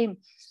we came,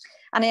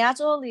 and I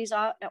had all these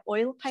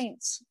oil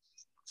paints,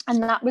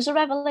 and that was a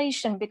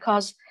revelation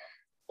because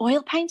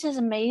oil paint is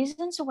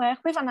amazing to work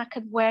with, and I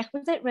could work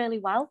with it really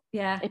well.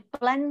 It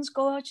blends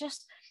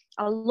gorgeous.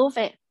 I love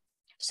it.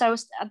 So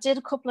I did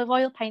a couple of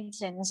oil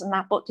paintings and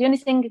that, but the only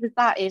thing with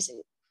that is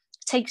it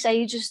takes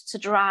ages to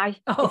dry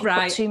if you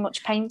put too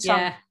much paint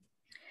on.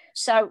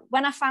 So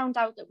when I found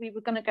out that we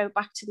were going to go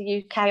back to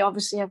the UK,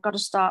 obviously I've got to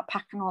start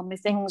packing all my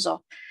things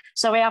up.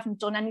 So I haven't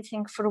done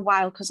anything for a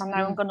while because I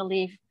know I'm going to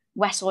leave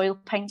wet oil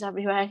paint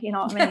everywhere, you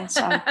know what I mean?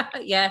 So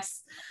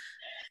yes.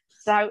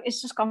 So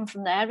it's just gone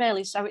from there,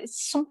 really. So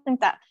it's something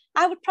that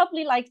I would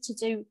probably like to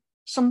do,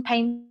 some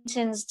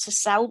paintings to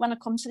sell when I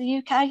come to the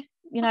UK.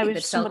 You know,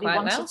 if somebody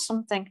wanted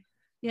something.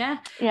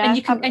 And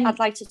you can, I'd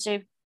like to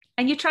do.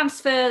 And you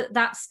transfer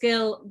that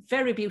skill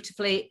very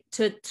beautifully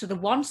to the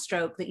one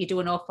stroke that you do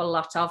an awful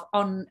lot of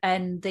on,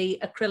 and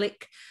the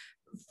acrylic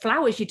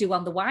flowers you do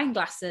on the wine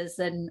glasses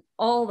and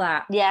all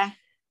that.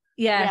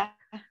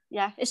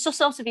 It's just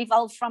sort of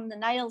evolved from the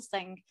nails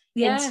thing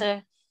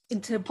into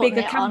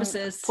bigger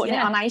canvases, putting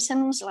it on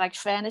items like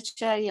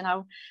furniture. You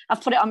know,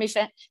 I've put it on my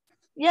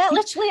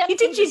literally. You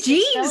did your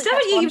jeans,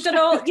 haven't you? You've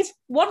done you've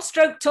one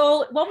stroke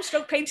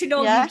painting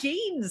all your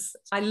jeans.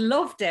 I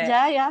loved it.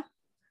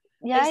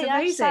 It's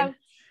amazing. So,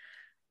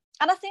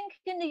 and I think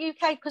in the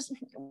UK, because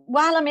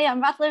while I'm here,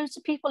 I've had loads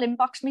of people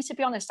inbox me, to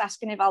be honest,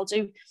 asking if I'll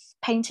do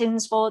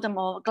paintings for them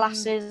or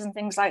glasses and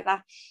things like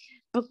that.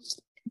 But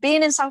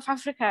being in South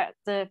Africa,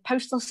 the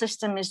postal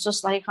system is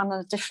just like on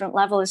a different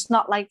level. It's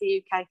not like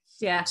the UK.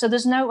 So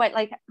there's no way,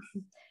 like,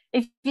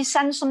 if you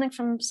send something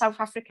from South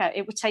Africa,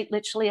 it would take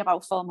literally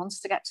about 4 months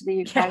to get to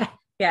the UK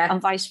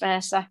and vice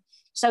versa.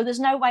 So there's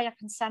no way I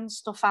can send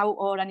stuff out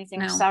or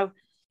anything. So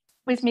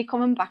with me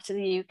coming back to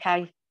the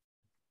UK,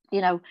 you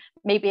know,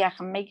 maybe I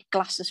can make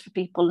glasses for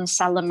people and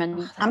sell them.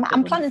 And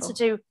I'm planning to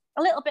do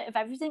a little bit of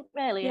everything,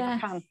 really, if I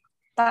can.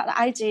 That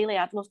ideally,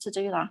 I'd love to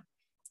do that.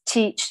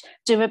 Teach,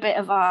 do a bit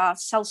of art,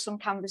 sell some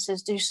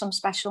canvases, do some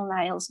special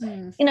nails,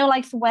 you know,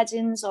 like for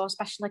weddings or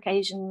special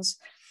occasions.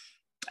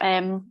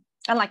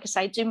 And like I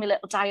say, do my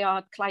little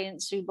diehard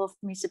clients who love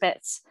me to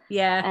bits.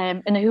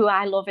 And who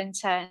I love in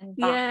turn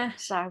back.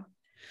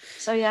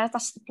 So yeah,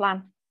 that's the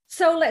plan.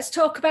 So let's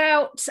talk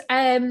about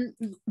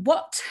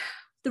what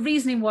the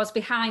reasoning was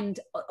behind,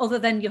 other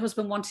than your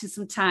husband wanting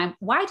some time.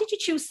 Why did you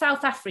choose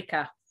South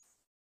Africa?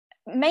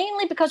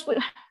 Mainly because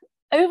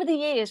over the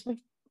years,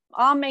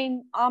 our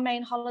main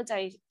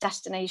holiday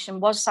destination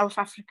was South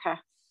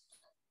Africa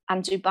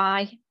and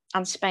Dubai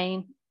and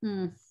Spain.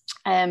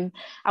 And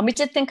we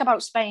did think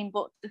about Spain,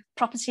 but the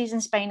properties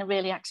in Spain are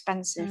really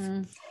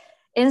expensive.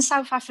 In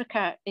South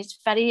Africa, it's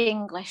very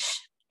English,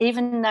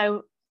 even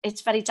though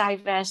it's very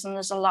diverse and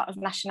there's a lot of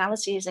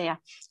nationalities here.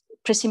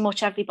 Pretty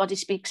much everybody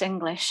speaks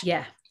English.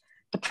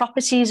 The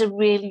properties are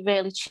really,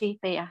 really cheap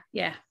here.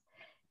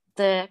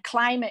 The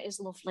climate is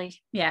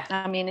lovely.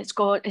 I mean, it's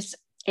good.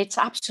 It's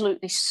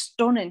absolutely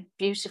stunning,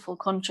 beautiful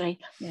country.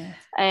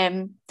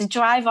 They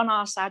drive on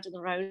our side of the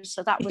road,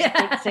 so that was a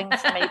big thing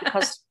for me,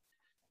 because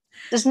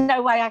there's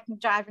no way I can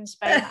drive in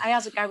Spain. I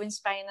had to go in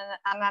Spain,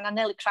 and then I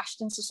nearly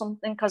crashed into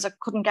something because I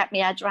couldn't get my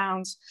head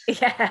round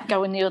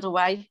going the other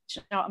way.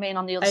 Do you know what I mean?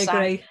 On the other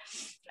side.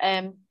 I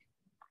agree.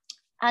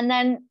 And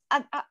then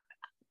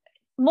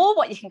more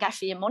what you can get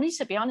for your money,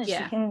 to be honest.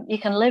 You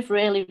can live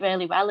really,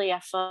 really well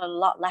here for a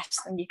lot less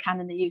than you can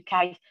in the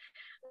UK.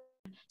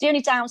 The only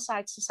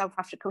downside to South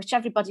Africa, which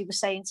everybody was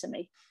saying to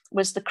me,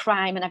 was the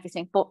crime and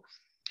everything. But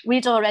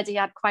we'd already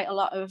had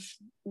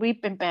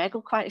we'd been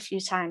burgled quite a few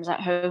times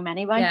at home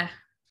anyway.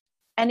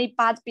 any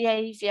bad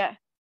behaviour.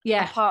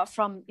 Yeah. Apart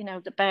from, you know,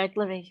 the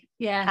burglary.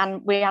 Yeah.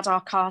 And we had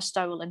our car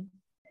stolen.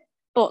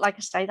 But like I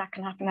say, that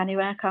can happen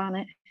anywhere, can't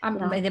it? I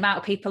mean, the amount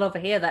of people over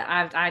here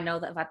that I know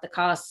that have had the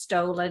cars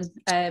stolen.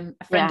 A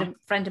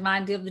friend of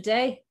mine the other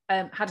day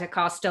had her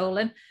car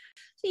stolen.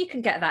 So you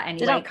can get that anyway,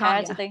 they don't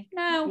can't care, you? Do they?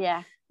 No.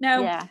 Yeah.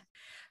 No. Yeah.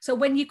 So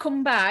when you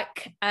come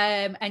back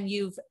and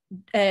you've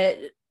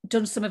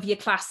done some of your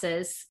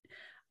classes,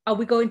 are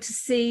we going to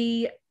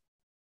see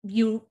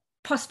you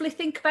possibly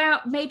think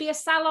about maybe a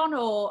salon,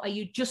 or are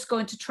you just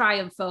going to try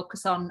and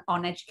focus on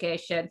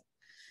education?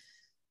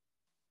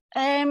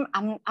 I'm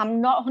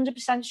not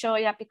 100% sure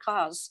yet,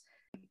 because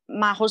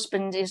my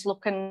husband is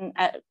looking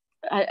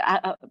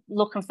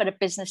for a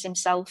business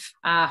himself.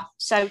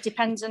 So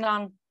depending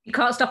on, you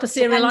can't stop a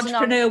serial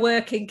entrepreneur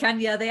working, can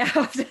you? They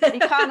have to. He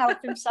can't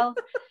help himself.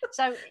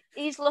 So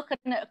he's looking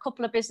at a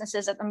couple of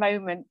businesses at the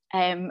moment,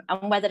 and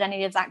whether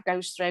any of that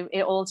goes through,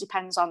 it all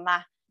depends on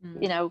that,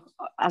 you know,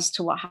 as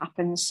to what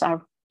happens.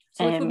 So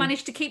if we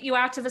manage to keep you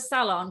out of a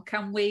salon,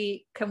 can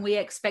we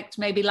expect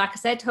maybe, like I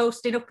said,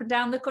 hosting up and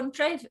down the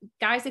country?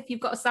 Guys, if you've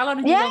got a salon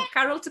and you want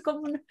Carol to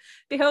come and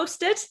be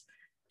hosted,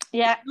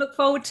 look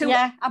forward to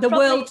the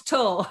world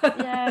tour.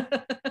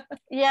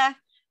 Yeah.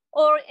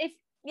 Or if,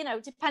 you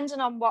know, depending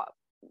on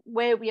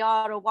where we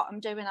are or what I'm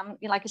doing,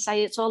 like I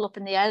say, it's all up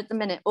in the air at the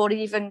minute. Or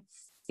even,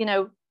 you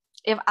know,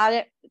 if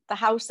the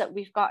house that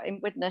we've got in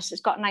Widnes has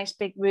got a nice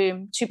big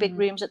room, 2 big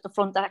rooms at the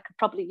front that I could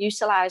probably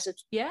utilise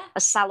as a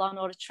salon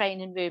or a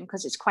training room,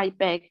 because it's quite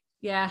big.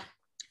 Yeah.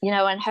 You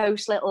know, and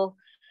host little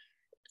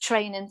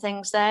training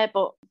things there.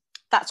 But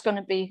that's going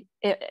to be,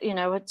 you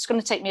know, it's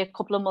going to take me a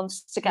couple of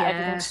months to get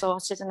everything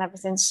sorted and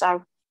everything.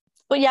 So,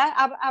 but yeah,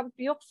 I would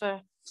be up for,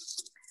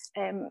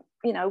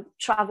 you know,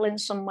 travelling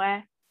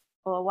somewhere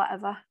or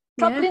whatever.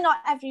 Probably not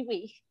every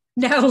week.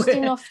 No. Just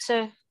enough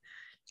to...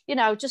 You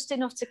know, just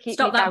enough to keep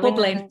stop that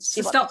bubbling.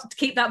 To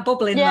keep that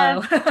bubbling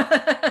low.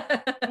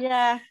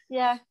 yeah.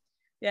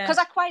 Because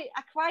I quite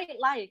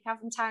like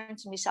having time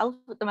to myself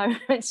at the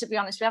moment. To be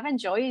honest, I've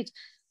enjoyed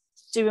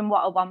doing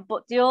what I want.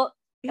 But I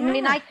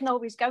mean, I can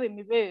always go in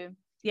my room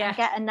and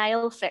get a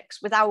nail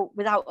fix without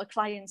a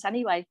client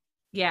anyway.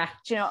 Yeah.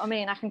 Do you know what I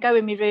mean? I can go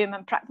in my room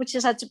and practice, which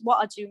is what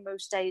I do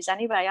most days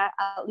anyway. I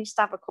at least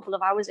have a couple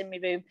of hours in my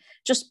room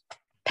just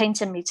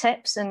painting me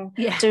tips and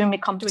doing my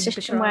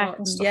competition work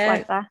and stuff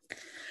like that.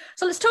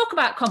 So let's talk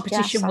about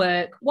competition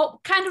work.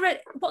 What kind of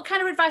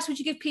advice would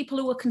you give people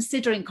who are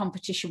considering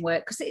competition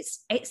work? Because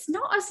it's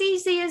not as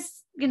easy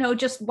as, you know,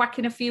 just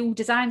whacking a few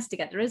designs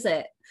together, is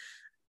it?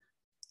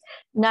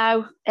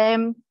 No.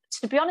 To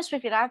be honest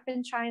with you, I've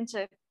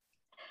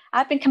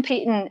been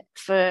competing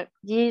for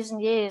years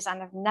and years,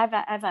 and I've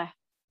never ever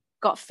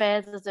got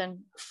further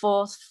than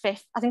 4th,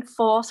 5th. I think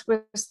 4th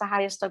was the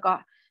highest I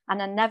got,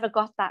 and I never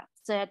got that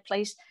 3rd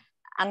place.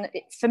 And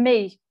for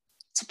me,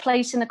 to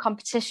place in a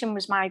competition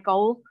was my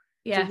goal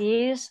for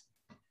years,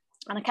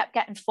 and I kept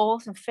getting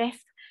 4th and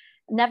 5th,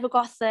 never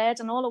got 3rd,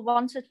 and all I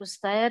wanted was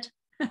 3rd.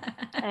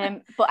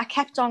 But I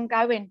kept on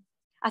going.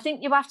 I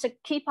think you have to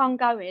keep on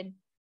going.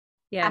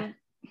 I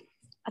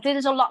think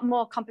there's a lot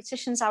more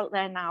competitions out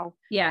there now,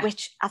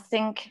 which I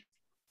think,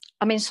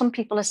 I mean, some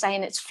people are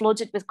saying it's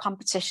flooded with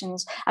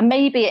competitions, and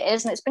maybe it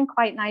is, and it's been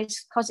quite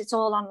nice because it's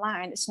all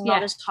online. It's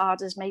not as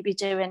hard as maybe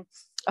doing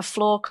a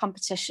floor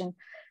competition.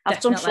 I've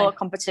done floor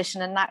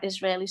competition, and that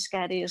is really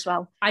scary as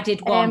well. I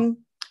did one.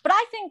 But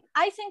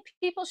I think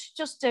people should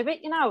just do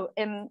it, you know.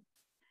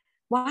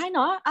 Why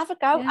not? Have a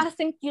go. Yeah. I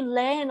think you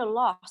learn a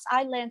lot.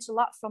 I learned a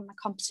lot from the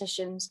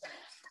competitions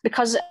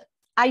because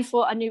I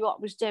thought I knew what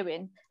I was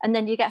doing. And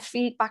then you get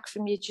feedback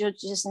from your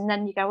judges, and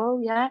then you go, oh,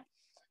 yeah.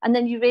 And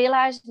then you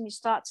realise and you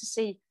start to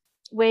see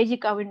where you're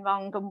going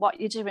wrong and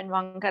what you're doing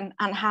wrong,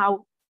 and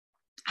how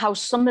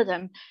some of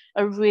them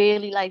are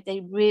really, like, they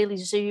really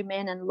zoom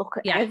in and look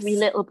at every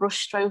little brush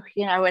stroke,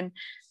 you know. And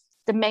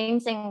the main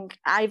thing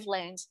I've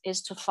learned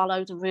is to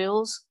follow the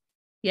rules.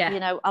 You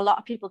know, a lot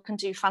of people can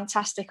do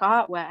fantastic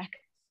artwork,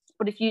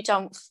 but if you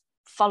don't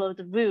follow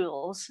the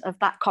rules of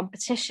that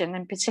competition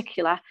in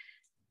particular,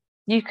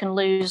 you can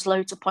lose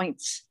loads of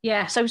points.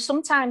 So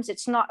sometimes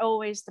it's not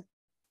always the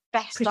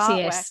best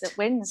artwork that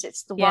wins.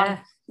 It's the one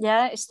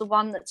it's the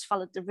one that's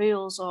followed the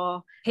rules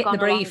or hit the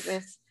brief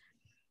with.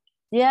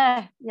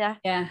 But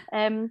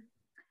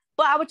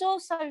I would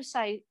also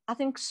say, I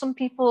think some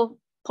people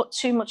put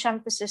too much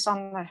emphasis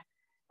on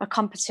a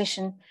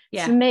competition.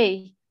 For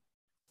me,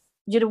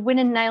 you're a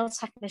winning nail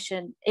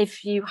technician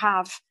if you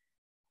have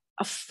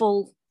a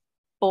full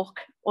book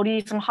or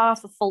even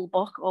half a full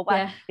book, or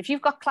if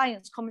you've got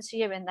clients coming to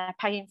you and they're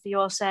paying for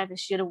your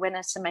service, you're a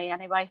winner to me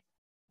anyway.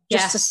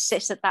 Just to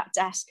sit at that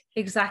desk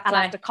and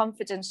have the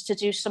confidence to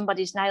do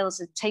somebody's nails,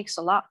 it takes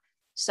a lot.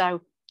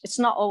 So it's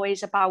not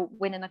always about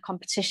winning a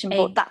competition,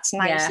 but that's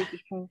nice if you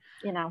can,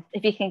 you know,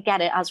 if you can get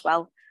it as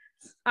well.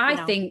 I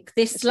think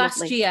this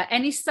last year,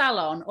 any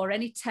salon or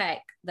any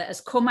tech that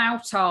has come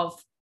out of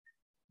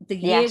the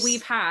year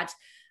we've had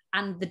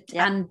and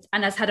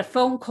has had a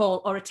phone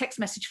call or a text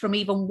message from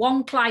even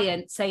one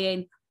client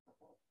saying,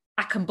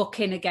 I can book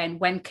in again,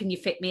 when can you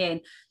fit me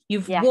in?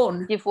 You've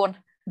won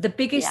the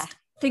biggest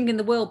thing in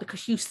the world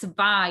because you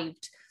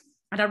survived.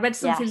 And I read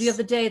something the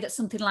other day that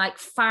something like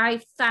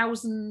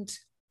 5,000,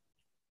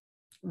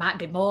 might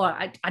be more.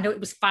 I know it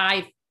was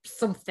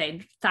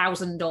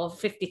 5,000 or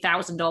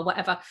 50,000 or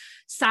whatever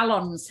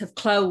salons have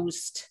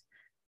closed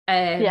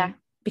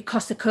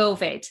because of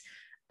COVID.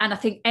 And I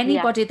think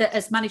anybody that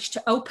has managed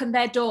to open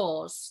their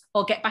doors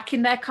or get back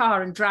in their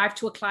car and drive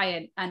to a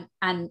client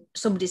and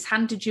somebody's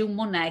handed you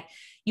money,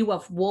 you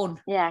have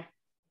won. Yeah.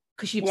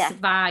 Because you've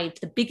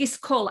survived the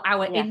biggest cull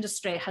our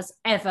industry has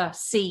ever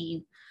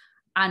seen.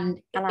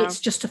 And it's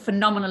just a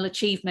phenomenal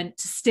achievement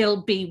to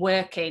still be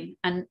working.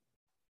 And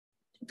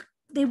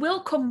they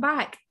will come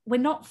back.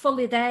 We're not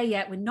fully there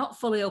yet. We're not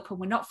fully open.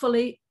 We're not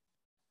fully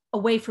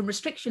away from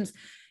restrictions.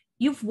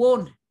 You've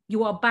won.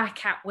 You are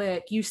back at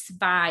work. You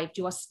survived.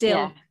 You are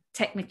still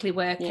technically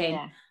working.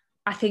 Yeah.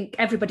 I think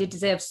everybody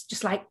deserves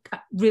just like a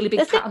really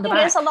big pat on the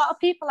back. A lot of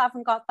people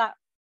haven't got that.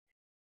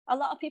 A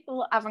lot of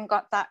people haven't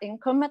got that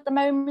income at the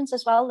moment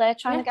as well. They're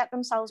trying to get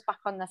themselves back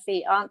on their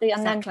feet, aren't they?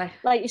 And then,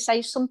 like you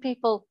say, some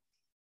people,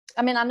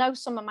 I mean, I know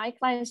some of my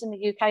clients in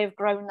the UK have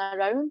grown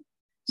their own.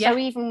 So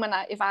even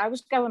if I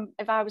was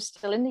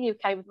still in the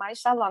UK with my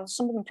salon,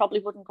 some of them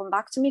probably wouldn't come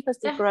back to me because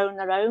they've grown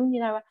their own,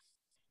 you know.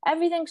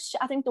 Everything's,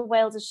 I think the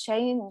world has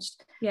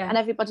changed and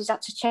everybody's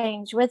had to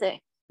change with it.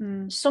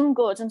 Some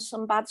good and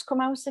some bad's come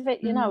out of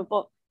it, you know,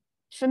 but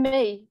for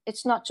me,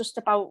 it's not just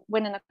about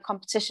winning a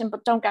competition,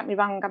 but don't get me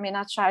wrong. I mean,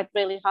 I tried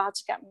really hard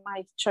to get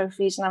my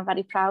trophies and I'm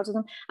very proud of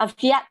them. I've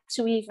yet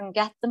to even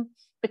get them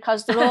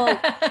because they're all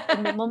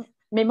in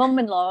my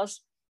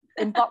mum-in-law's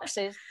in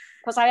boxes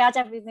because I had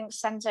everything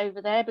sent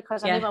over there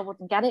because I knew I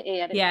wouldn't get it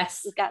here. It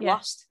would get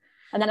lost.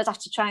 And then I'd have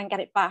to try and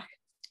get it back.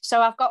 So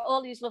I've got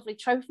all these lovely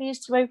trophies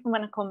to open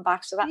when I come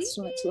back. So that's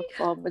something to look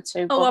forward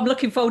to. Oh, I'm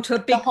looking forward to a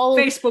big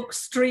Facebook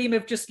stream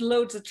of just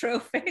loads of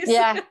trophies.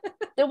 Yeah,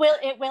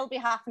 it will be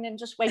happening.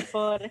 Just wait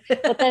for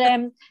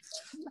it.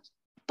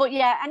 But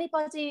yeah,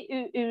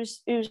 anybody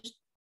who's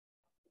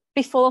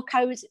before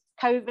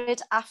COVID,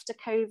 after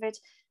COVID,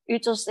 who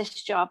does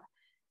this job,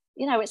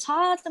 you know, it's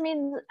hard. I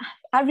mean,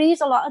 I read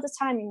a lot of the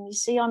time and you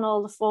see on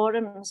all the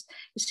forums,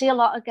 you see a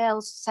lot of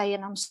girls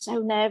saying, I'm so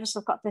nervous.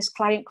 I've got this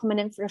client coming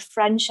in for a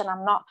French and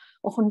I'm not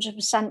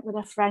 100% with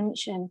a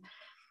French. And,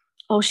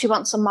 oh, she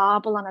wants a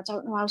marble and I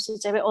don't know how to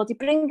do it. Or they're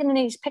bringing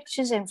these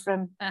pictures in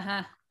from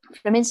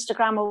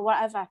Instagram or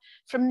whatever,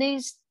 from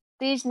these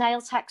nail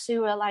techs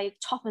who are like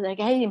top of their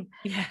game,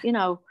 you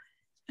know,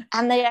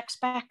 and they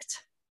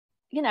expect,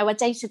 you know, a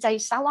day-to-day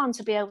salon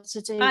to be able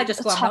to do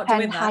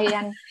top-end,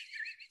 high-end.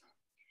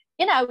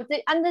 You know,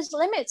 and there's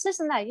limits,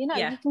 isn't there? You know,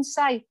 you can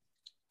say,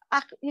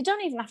 you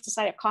don't even have to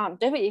say I can't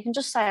do it. You can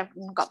just say I've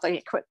got the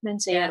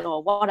equipment here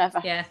or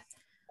whatever. Yeah.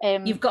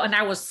 You've got an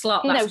hour's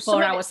slot, that's a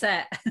 4-hour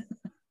set.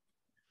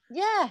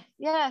 Yeah.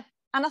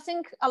 And I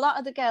think a lot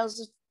of the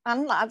girls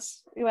and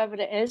lads, whoever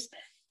it is,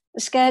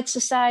 are scared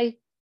to say,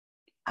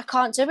 I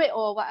can't do it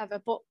or whatever.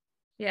 But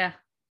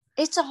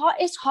it's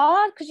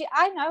hard because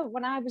I know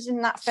when I was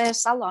in that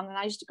first salon and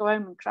I used to go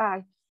home and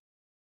cry,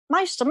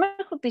 my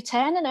stomach would be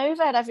turning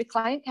over at every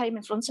client came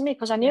in front of me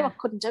because I knew I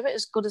couldn't do it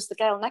as good as the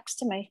girl next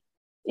to me,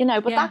 you know.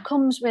 But that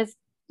comes with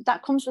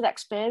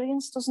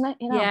experience, doesn't it?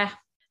 You know. Yeah.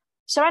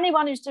 So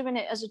anyone who's doing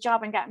it as a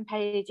job and getting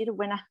paid, you're a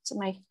winner to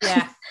me.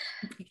 Yeah,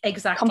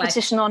 exactly.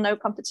 Competition or no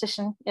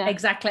competition. Yeah,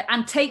 exactly.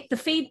 And take the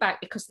feedback,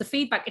 because the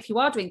feedback, if you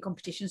are doing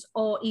competitions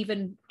or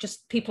even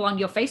just people on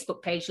your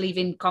Facebook page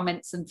leaving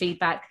comments and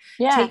feedback,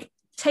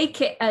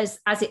 take it as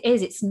it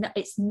is.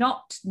 It's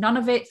not none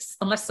of it,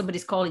 unless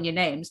somebody's calling your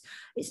names.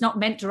 It's not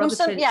meant to it's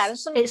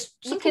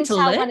something to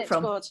learn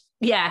from. Good.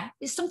 Yeah,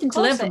 it's something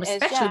to learn from,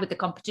 especially with the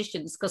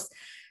competitions, because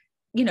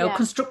you know,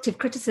 constructive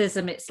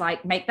criticism, it's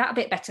like, make that a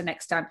bit better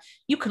next time.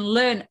 You can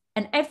learn,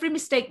 and every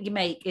mistake you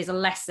make is a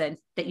lesson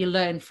that you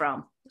learn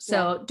from.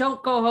 So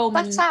don't go home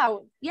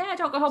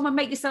don't go home and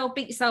beat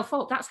yourself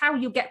up. That's how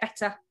you get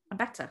better and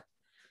better.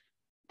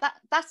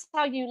 That's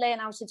how you learn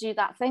how to do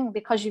that thing,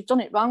 because you've done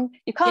it wrong.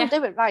 You can't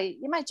do it right.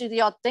 You might do the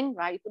odd thing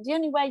right, but the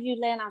only way you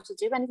learn how to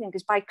do anything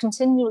is by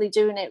continually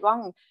doing it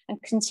wrong and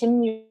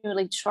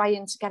continually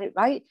trying to get it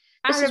right.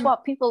 This is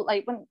what people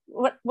like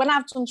when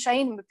I've done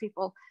training with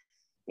people,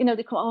 you know,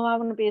 they come, oh, I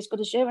want to be as good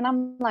as you. And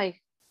I'm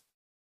like,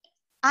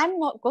 I'm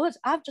not good.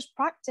 I've just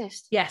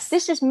practiced. Yes.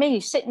 This is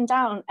me sitting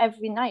down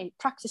every night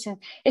practicing.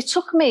 It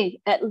took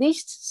me at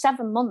least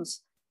 7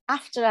 months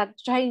after I'd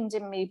trained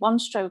in my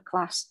one-stroke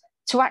class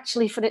to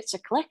actually for it to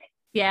click.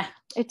 Yeah.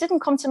 It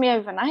didn't come to me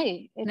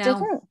overnight. It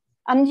didn't.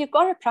 And you've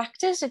got to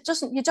practice.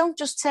 You don't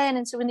just turn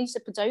into Anita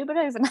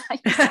Padova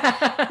overnight.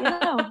 You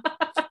know.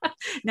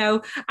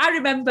 No, I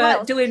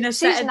remember doing a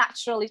set. She's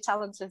naturally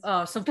talented.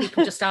 Oh, some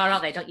people just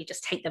aren't they? Don't you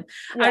just hate them?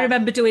 Yeah. I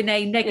remember doing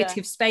a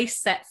negative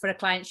space set for a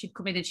client. She'd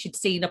come in and she'd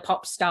seen a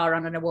pop star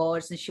on an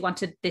awards, and she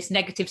wanted this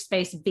negative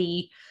space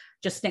V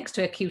just next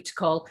to her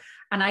cuticle.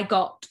 And I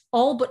got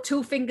all but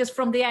 2 fingers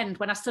from the end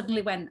when I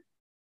suddenly went,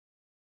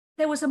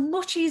 there was a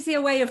much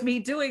easier way of me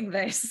doing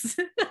this.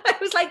 I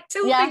was like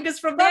 2 fingers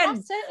from the end.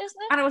 That's it,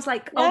 isn't it? And I was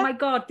like, oh my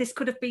God, this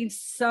could have been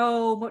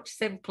so much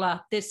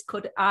simpler.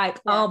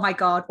 Oh my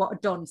God, what a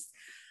dunce.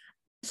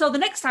 So the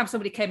next time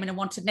somebody came in and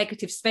wanted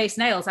negative space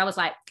nails, I was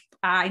like,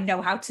 I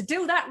know how to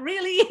do that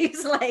really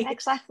easily.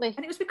 Exactly.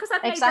 And it was because I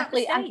made that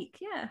mistake.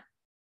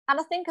 And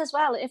I think as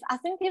well, if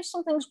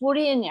something's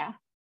worrying you,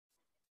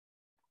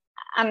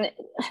 and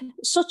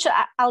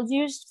I'll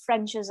use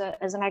French as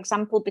an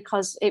example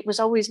because it was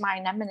always my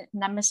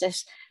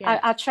nemesis.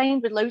 I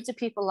trained with loads of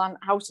people on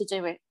how to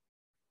do it,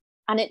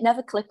 and it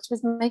never clicked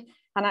with me.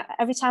 And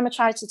every time I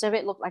tried to do it,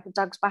 it looked like a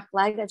dog's back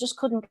leg. I just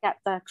couldn't get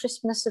the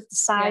crispness of the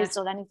sides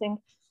or anything.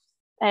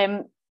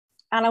 And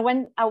I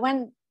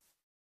went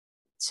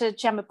to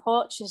Gemma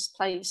Porch's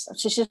place.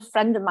 She's a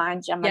friend of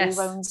mine, Gemma,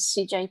 who owns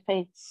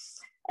CJP.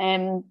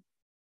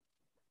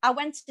 I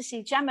went to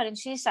see Gemma, and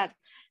she said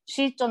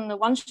she'd done the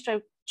one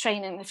stroke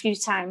training a few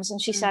times,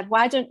 and she said,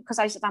 why don't, because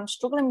I said, I'm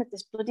struggling with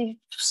this bloody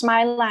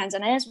smile lines,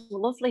 and hers were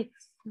lovely.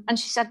 And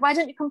she said, why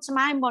don't you come to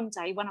mine one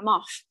day when I'm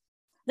off?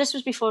 This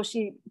was before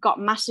she got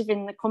massive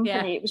in the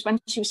company. It was when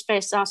she was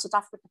first started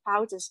off with the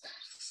powders.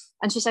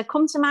 And she said,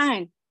 come to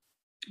mine.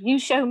 You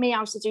show me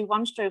how to do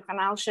one stroke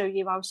and I'll show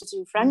you how to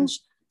do French.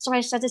 So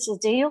I said, it's a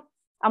deal.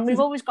 And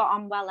we've always got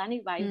on well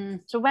anyway.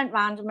 So we went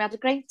round and we had a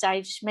great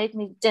day. She made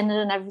me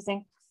dinner and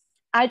everything.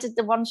 I did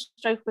the one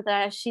stroke with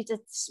her. She did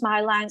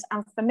smile lines.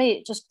 And for me,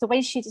 it just the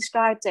way she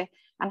described it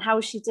and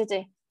how she did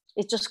it,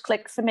 it just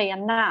clicked for me.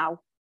 And now,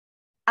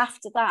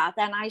 after that,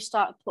 then I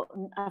started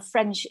putting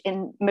French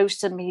in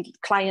most of my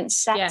clients'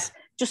 sets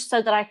just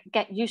so that I could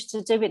get used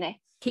to doing it.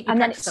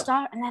 And then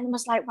it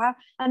was like, wow.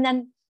 And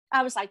then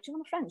I was like, do you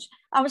want a French?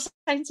 I was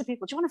saying to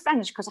people, do you want a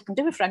French? Because I can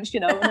do a French,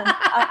 And then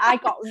I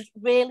got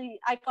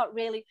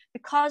really,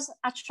 because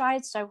I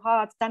tried so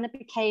hard, then it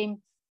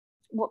became,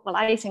 well,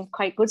 I think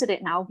quite good at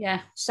it now.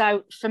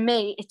 So for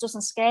me, it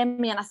doesn't scare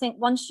me. And I think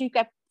once you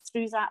get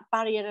through that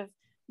barrier of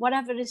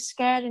whatever is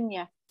scaring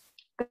you,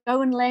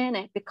 go and learn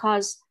it,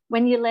 because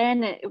when you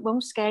learn it, it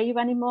won't scare you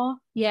anymore.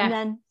 And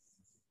then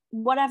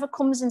whatever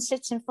comes and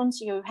sits in front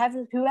of you,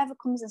 whoever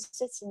comes and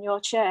sits in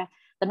your chair,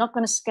 they're not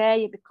going to scare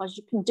you, because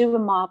you can do a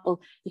marble,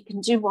 you can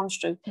do one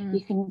stroke,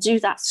 you can do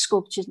that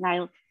sculptured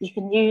nail, you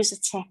can use a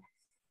tip,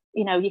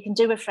 you can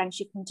do a French,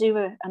 you can do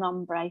an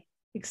ombre.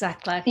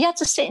 Exactly. You have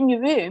to sit in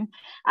your room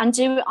and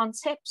do it on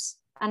tips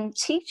and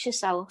teach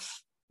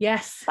yourself.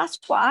 Yes. That's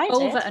what I did.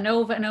 Over and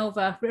over and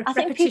over. I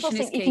think people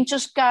think you can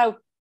just go,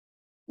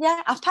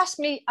 I've passed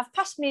me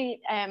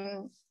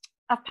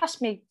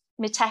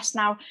test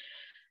now.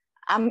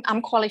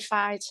 I'm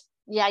qualified.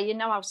 You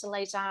know how to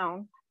lay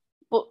down.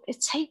 But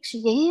it takes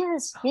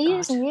years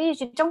and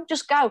years. You don't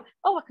just go,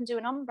 I can do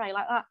an ombre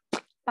like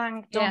that.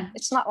 Bang, done.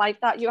 It's not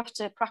like that. You have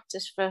to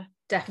practice for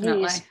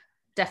years.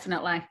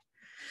 Definitely.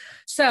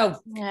 So,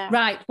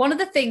 right, one of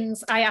the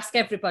things I ask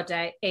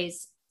everybody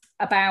is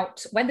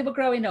about when they were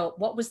growing up,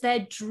 what was their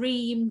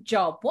dream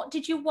job? What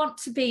did you want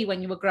to be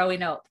when you were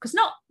growing up? Because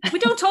we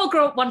don't all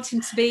grow up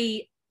wanting to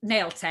be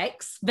nail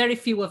techs. Very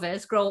few of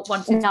us grow up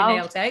wanting to be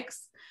nail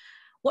techs.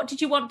 What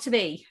did you want to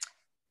be?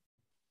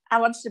 I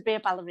wanted to be a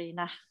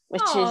ballerina,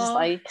 which is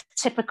like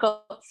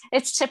typical.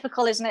 It's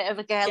typical, isn't it, of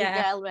a girly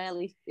girl,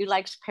 really, who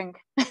likes pink.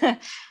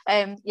 I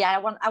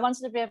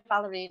wanted to be a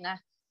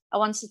ballerina. I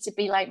wanted to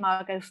be like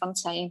Margot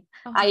Fontaine.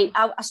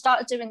 I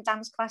started doing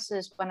dance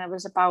classes when I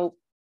was about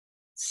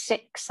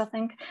 6, I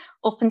think,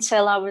 up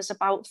until I was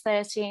about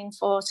 13,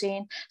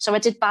 14. So I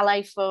did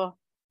ballet for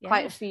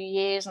quite a few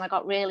years, and I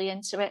got really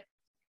into it.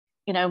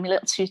 My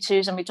little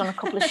tutus, and we'd done a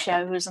couple of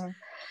shows,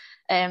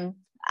 and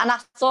I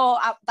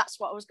thought that's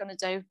what I was going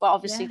to do. But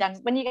obviously then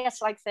when you get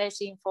to like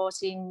 13,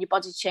 14, your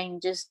body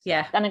changes.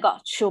 Then I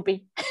got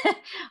chubby.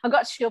 I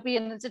got chubby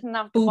and I didn't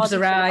have the boobs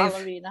body arrive. for a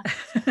ballerina.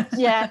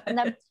 And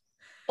then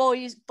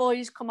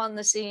boys come on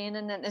the scene,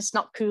 and then it's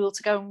not cool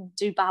to go and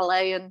do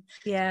ballet. And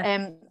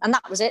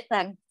that was it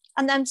then.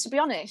 And then, to be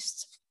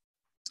honest,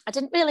 I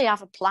didn't really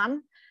have a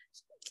plan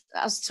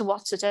as to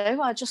what to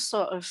do. I just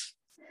sort of,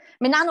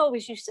 my nan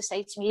always used to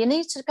say to me, you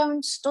need to go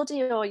and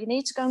study, or you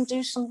need to go and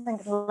do something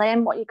and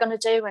learn what you're going to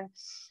do. And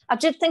I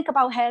did think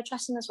about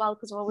hairdressing as well,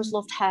 because I always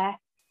loved hair.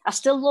 I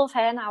still love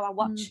hair now. I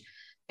watch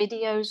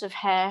videos of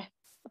hair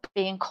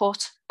being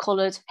cut,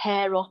 coloured,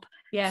 hair up.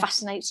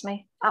 Fascinates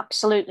me.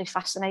 Absolutely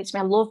fascinates me.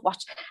 I love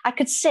I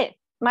could sit,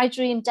 my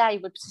dream day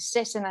would be to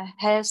sit in a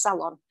hair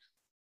salon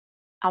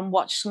and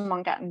watch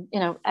someone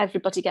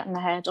everybody getting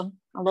their hair done.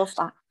 I love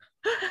that.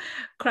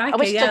 Crikey, I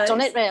wish I'd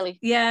done it, really.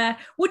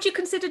 Would you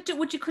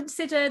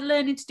consider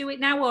learning to do it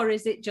now, or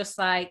is it just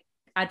like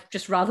I'd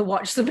just rather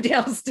watch somebody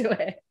else do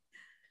it?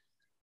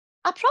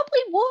 I probably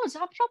would.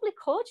 I probably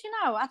could,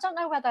 I don't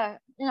know whether,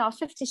 I'm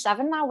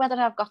 57 now, whether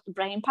I've got the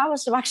brain power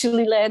to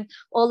actually learn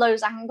all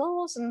those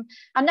angles. And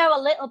I know a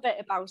little bit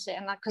about it,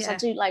 and because I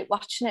do like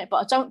watching it,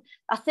 but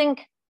I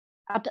think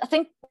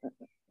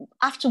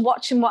after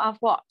watching what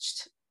I've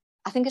watched,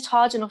 I think it's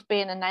hard enough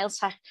being a nail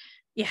tech.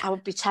 I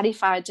would be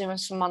terrified doing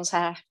someone's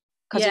hair,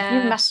 because if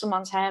you mess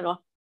someone's hair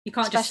up, you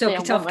can't just soak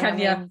it off, can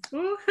you?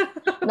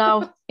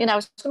 No,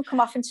 it's going to come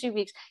off in 2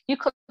 weeks. You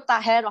cut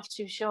that hair off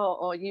too short,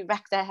 or you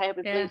wreck their hair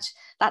with bleach.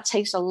 That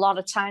takes a lot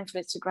of time for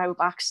it to grow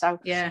back. So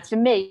for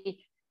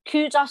me,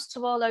 kudos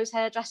to all those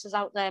hairdressers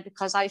out there,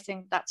 because I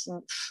think that's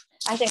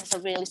I think it's a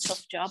really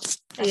tough job.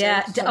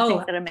 I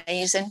think they're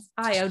amazing.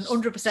 I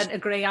 100%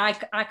 agree. I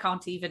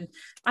can't even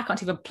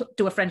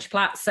do a French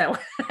plat. So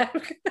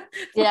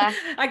yeah,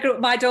 I grew up.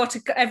 My daughter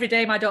every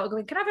day. My daughter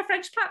going, "Can I have a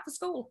French plat for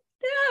school?"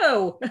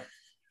 No.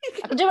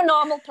 I can do a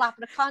normal plat,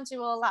 but I can't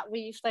do all that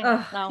weave thing.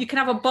 No, you can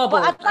have a bobble.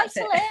 But I'd like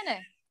to learn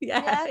it.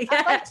 Yeah,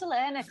 I'd like to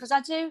learn it because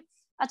I do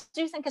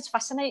think it's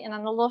fascinating, and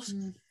I love.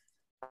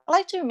 I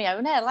like doing my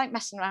own hair. I like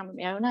messing around with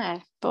my own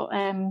hair, but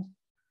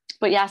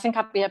yeah, I think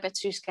I'd be a bit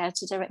too scared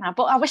to do it now.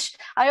 But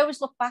I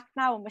always look back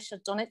now and wish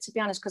I'd done it, to be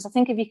honest, because I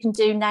think if you can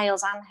do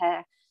nails and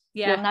hair,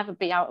 you'll never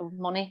be out of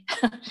money.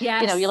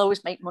 Yeah, you'll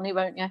always make money,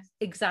 won't you?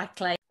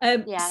 Exactly.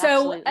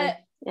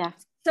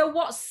 So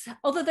what's,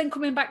 other than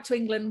coming back to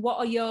England, what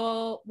are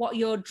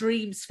your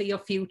dreams for your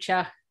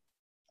future?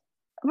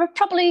 We're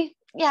probably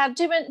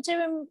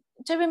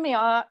doing my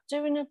art,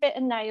 doing a bit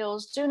of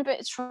nails, doing a bit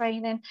of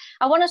training.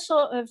 I want to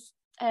sort of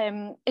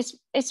it's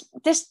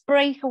this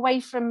break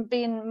away from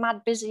being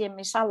mad busy in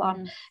my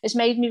salon has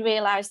made me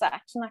realise that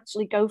I can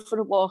actually go for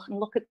a walk and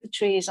look at the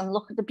trees and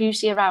look at the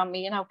beauty around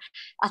me.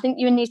 I think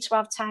you need to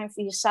have time for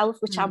yourself,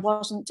 which I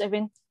wasn't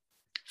doing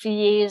for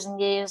years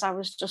and years. I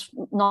was just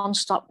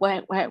non-stop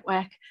work.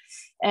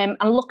 And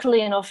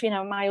luckily enough,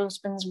 my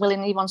husband's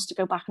willing, he wants to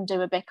go back and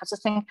do a bit, because I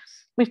think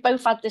we've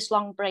both had this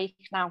long break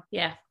now.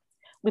 Yeah.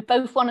 We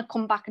both want to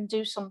come back and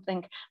do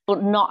something,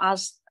 but not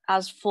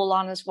as full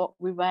on as what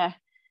we were.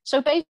 So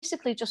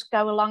basically just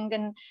go along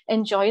and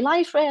enjoy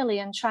life, really,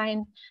 and try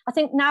and, I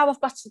think now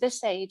I've got to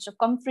this age, I've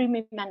gone through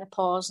my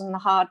menopause and the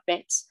hard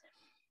bits.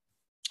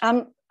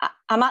 I'm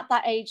at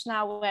that age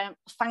now where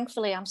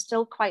thankfully I'm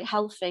still quite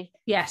healthy.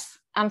 Yes.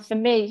 And for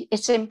me,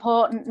 it's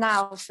important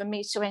now for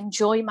me to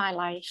enjoy my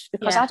life,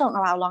 because I don't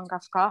know how long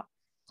I've got.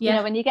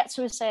 Yeah. When you get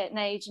to a certain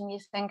age and you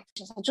think,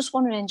 I just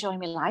want to enjoy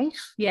my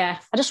life. Yeah.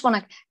 I just want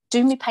to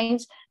do my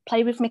paint,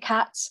 play with my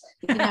cats,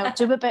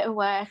 do a bit of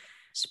work,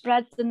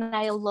 spread the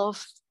nail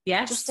love.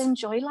 Yes. Just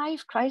enjoy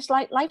life. Christ,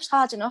 life's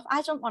hard enough.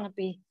 I don't want to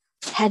be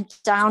head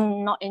down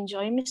and not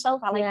enjoying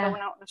myself. I like going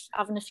out and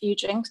having a few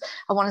drinks.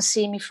 I want to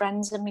see my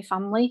friends and my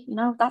family.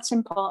 That's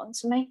important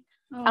to me.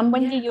 And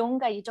when you're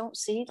younger, you don't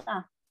see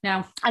that.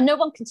 No. And no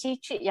one can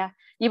teach it you.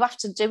 You have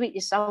to do it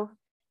yourself.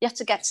 You have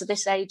to get to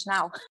this age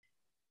now.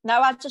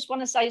 Now, I just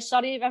want to say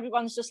sorry if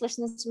everyone's just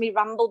listening to me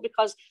ramble,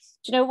 because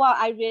do you know what?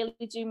 I really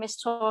do miss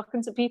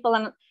talking to people,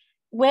 and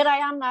where I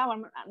am now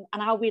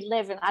and how we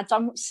live, and I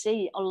don't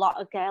see a lot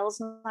of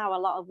girls now,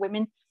 a lot of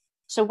women.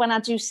 So when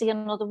I do see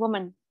another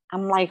woman,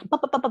 I'm like,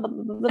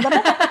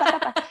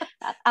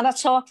 and I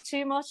talk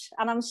too much,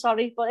 and I'm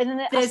sorry, but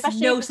there's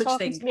no such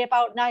thing to me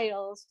about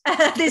nails.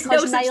 There's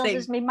no such nails thing.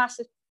 Is my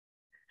massive.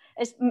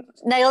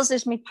 Nails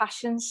is my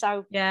passion,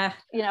 so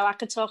I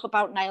could talk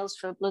about nails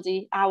for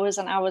bloody hours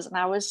and hours and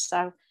hours.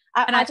 So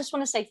I just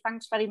want to say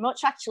thanks very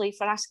much, actually,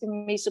 for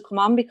asking me to come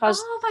on,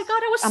 because oh my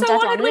god, I was so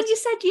honoured when you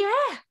said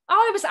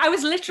I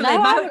was literally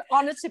I'm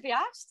honoured to be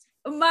asked.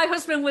 My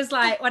husband was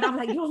like, when I'm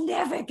like, you'll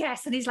never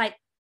guess, and he's like,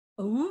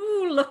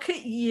 oh, look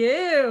at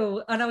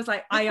you. And I was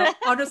like, I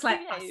was like,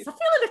 I feel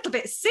a little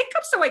bit sick,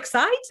 I'm so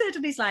excited.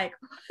 And he's like,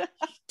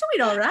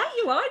 doing all right,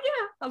 you are,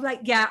 yeah. I'm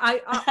like, yeah,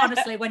 I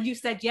honestly, when you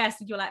said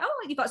yes, and you're like,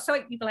 oh, you got so,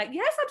 you were like,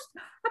 yes,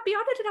 I'd be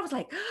honoured. And I was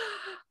like,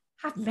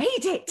 I've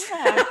made it.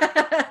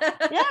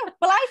 Yeah,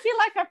 well, I feel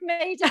like I've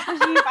made it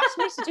because you've asked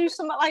me to do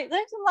something like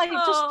this, and like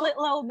just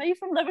little old me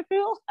from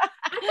Liverpool. I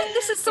think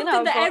this is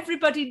something that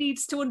everybody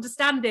needs to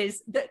understand,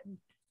 is that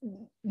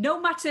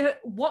no matter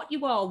what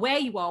you are, where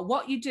you are,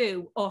 what you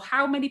do, or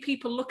how many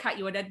people look at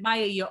you and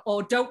admire you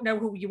or don't know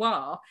who you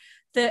are,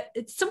 that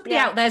somebody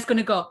out there is going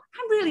to go,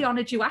 I'm really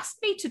honoured you asked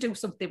me to do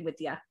something with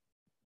you.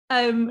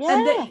 And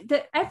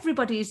that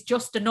everybody is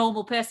just a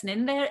normal person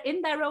in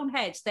their own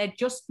heads. They're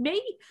just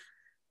me,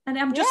 and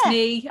I'm just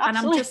me, and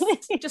absolutely.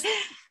 I'm just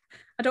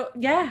I don't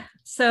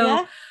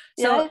so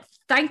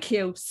thank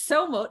you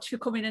so much for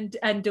coming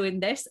and doing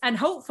this, and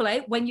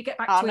hopefully when you get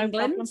back to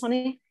England, problem,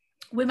 honey,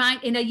 we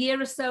might in a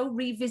year or so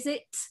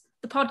revisit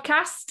the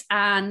podcast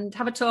and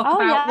have a talk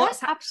about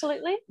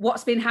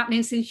what's been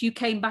happening since you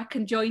came back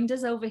and joined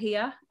us over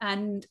here,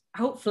 and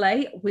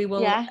hopefully we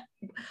will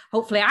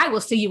hopefully I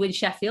will see you in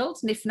Sheffield,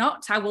 and if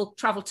not, I will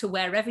travel to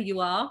wherever you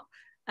are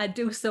and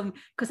do some,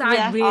 because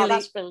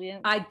that's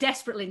brilliant. I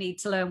desperately need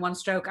to learn one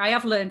stroke. I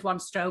have learned one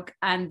stroke,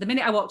 and the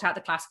minute I walked out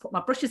the class, put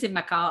my brushes in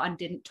my car and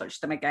didn't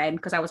touch them again,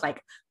 because I was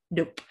like,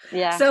 nope.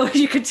 Yeah. So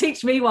you can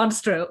teach me one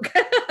stroke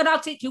and I'll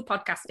teach you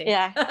podcasting.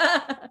 Yeah.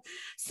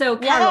 So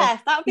Carol,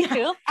 that would be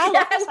cool. I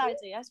love this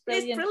idea. It's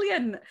brilliant. It's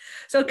brilliant.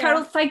 So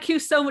Carol, thank you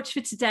so much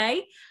for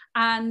today,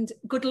 and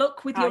good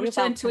luck with your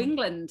return to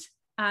England.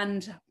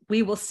 And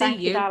we will see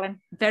you darling,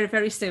 very,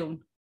 very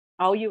soon.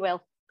 Oh, you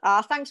will.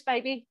 Thanks,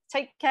 baby.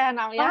 Take care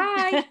now.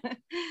 Yeah. Bye.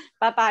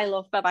 Bye-bye,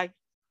 love. Bye-bye.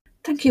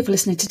 Thank you for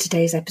listening to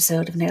today's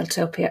episode of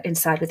Nailtopia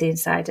Inside with the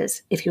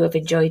Insiders. If you have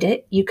enjoyed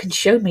it, you can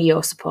show me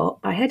your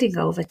support by heading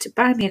over to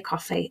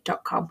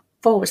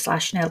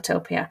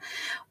buymeacoffee.com/Nailtopia,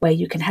 where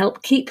you can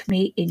help keep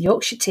me in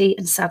Yorkshire tea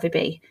and savvy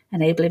bee,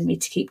 enabling me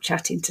to keep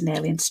chatting to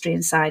nail industry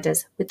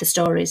insiders with the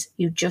stories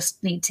you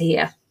just need to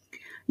hear.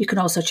 You can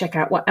also check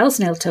out what else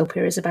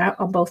Nailtopia is about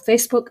on both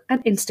Facebook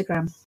and Instagram.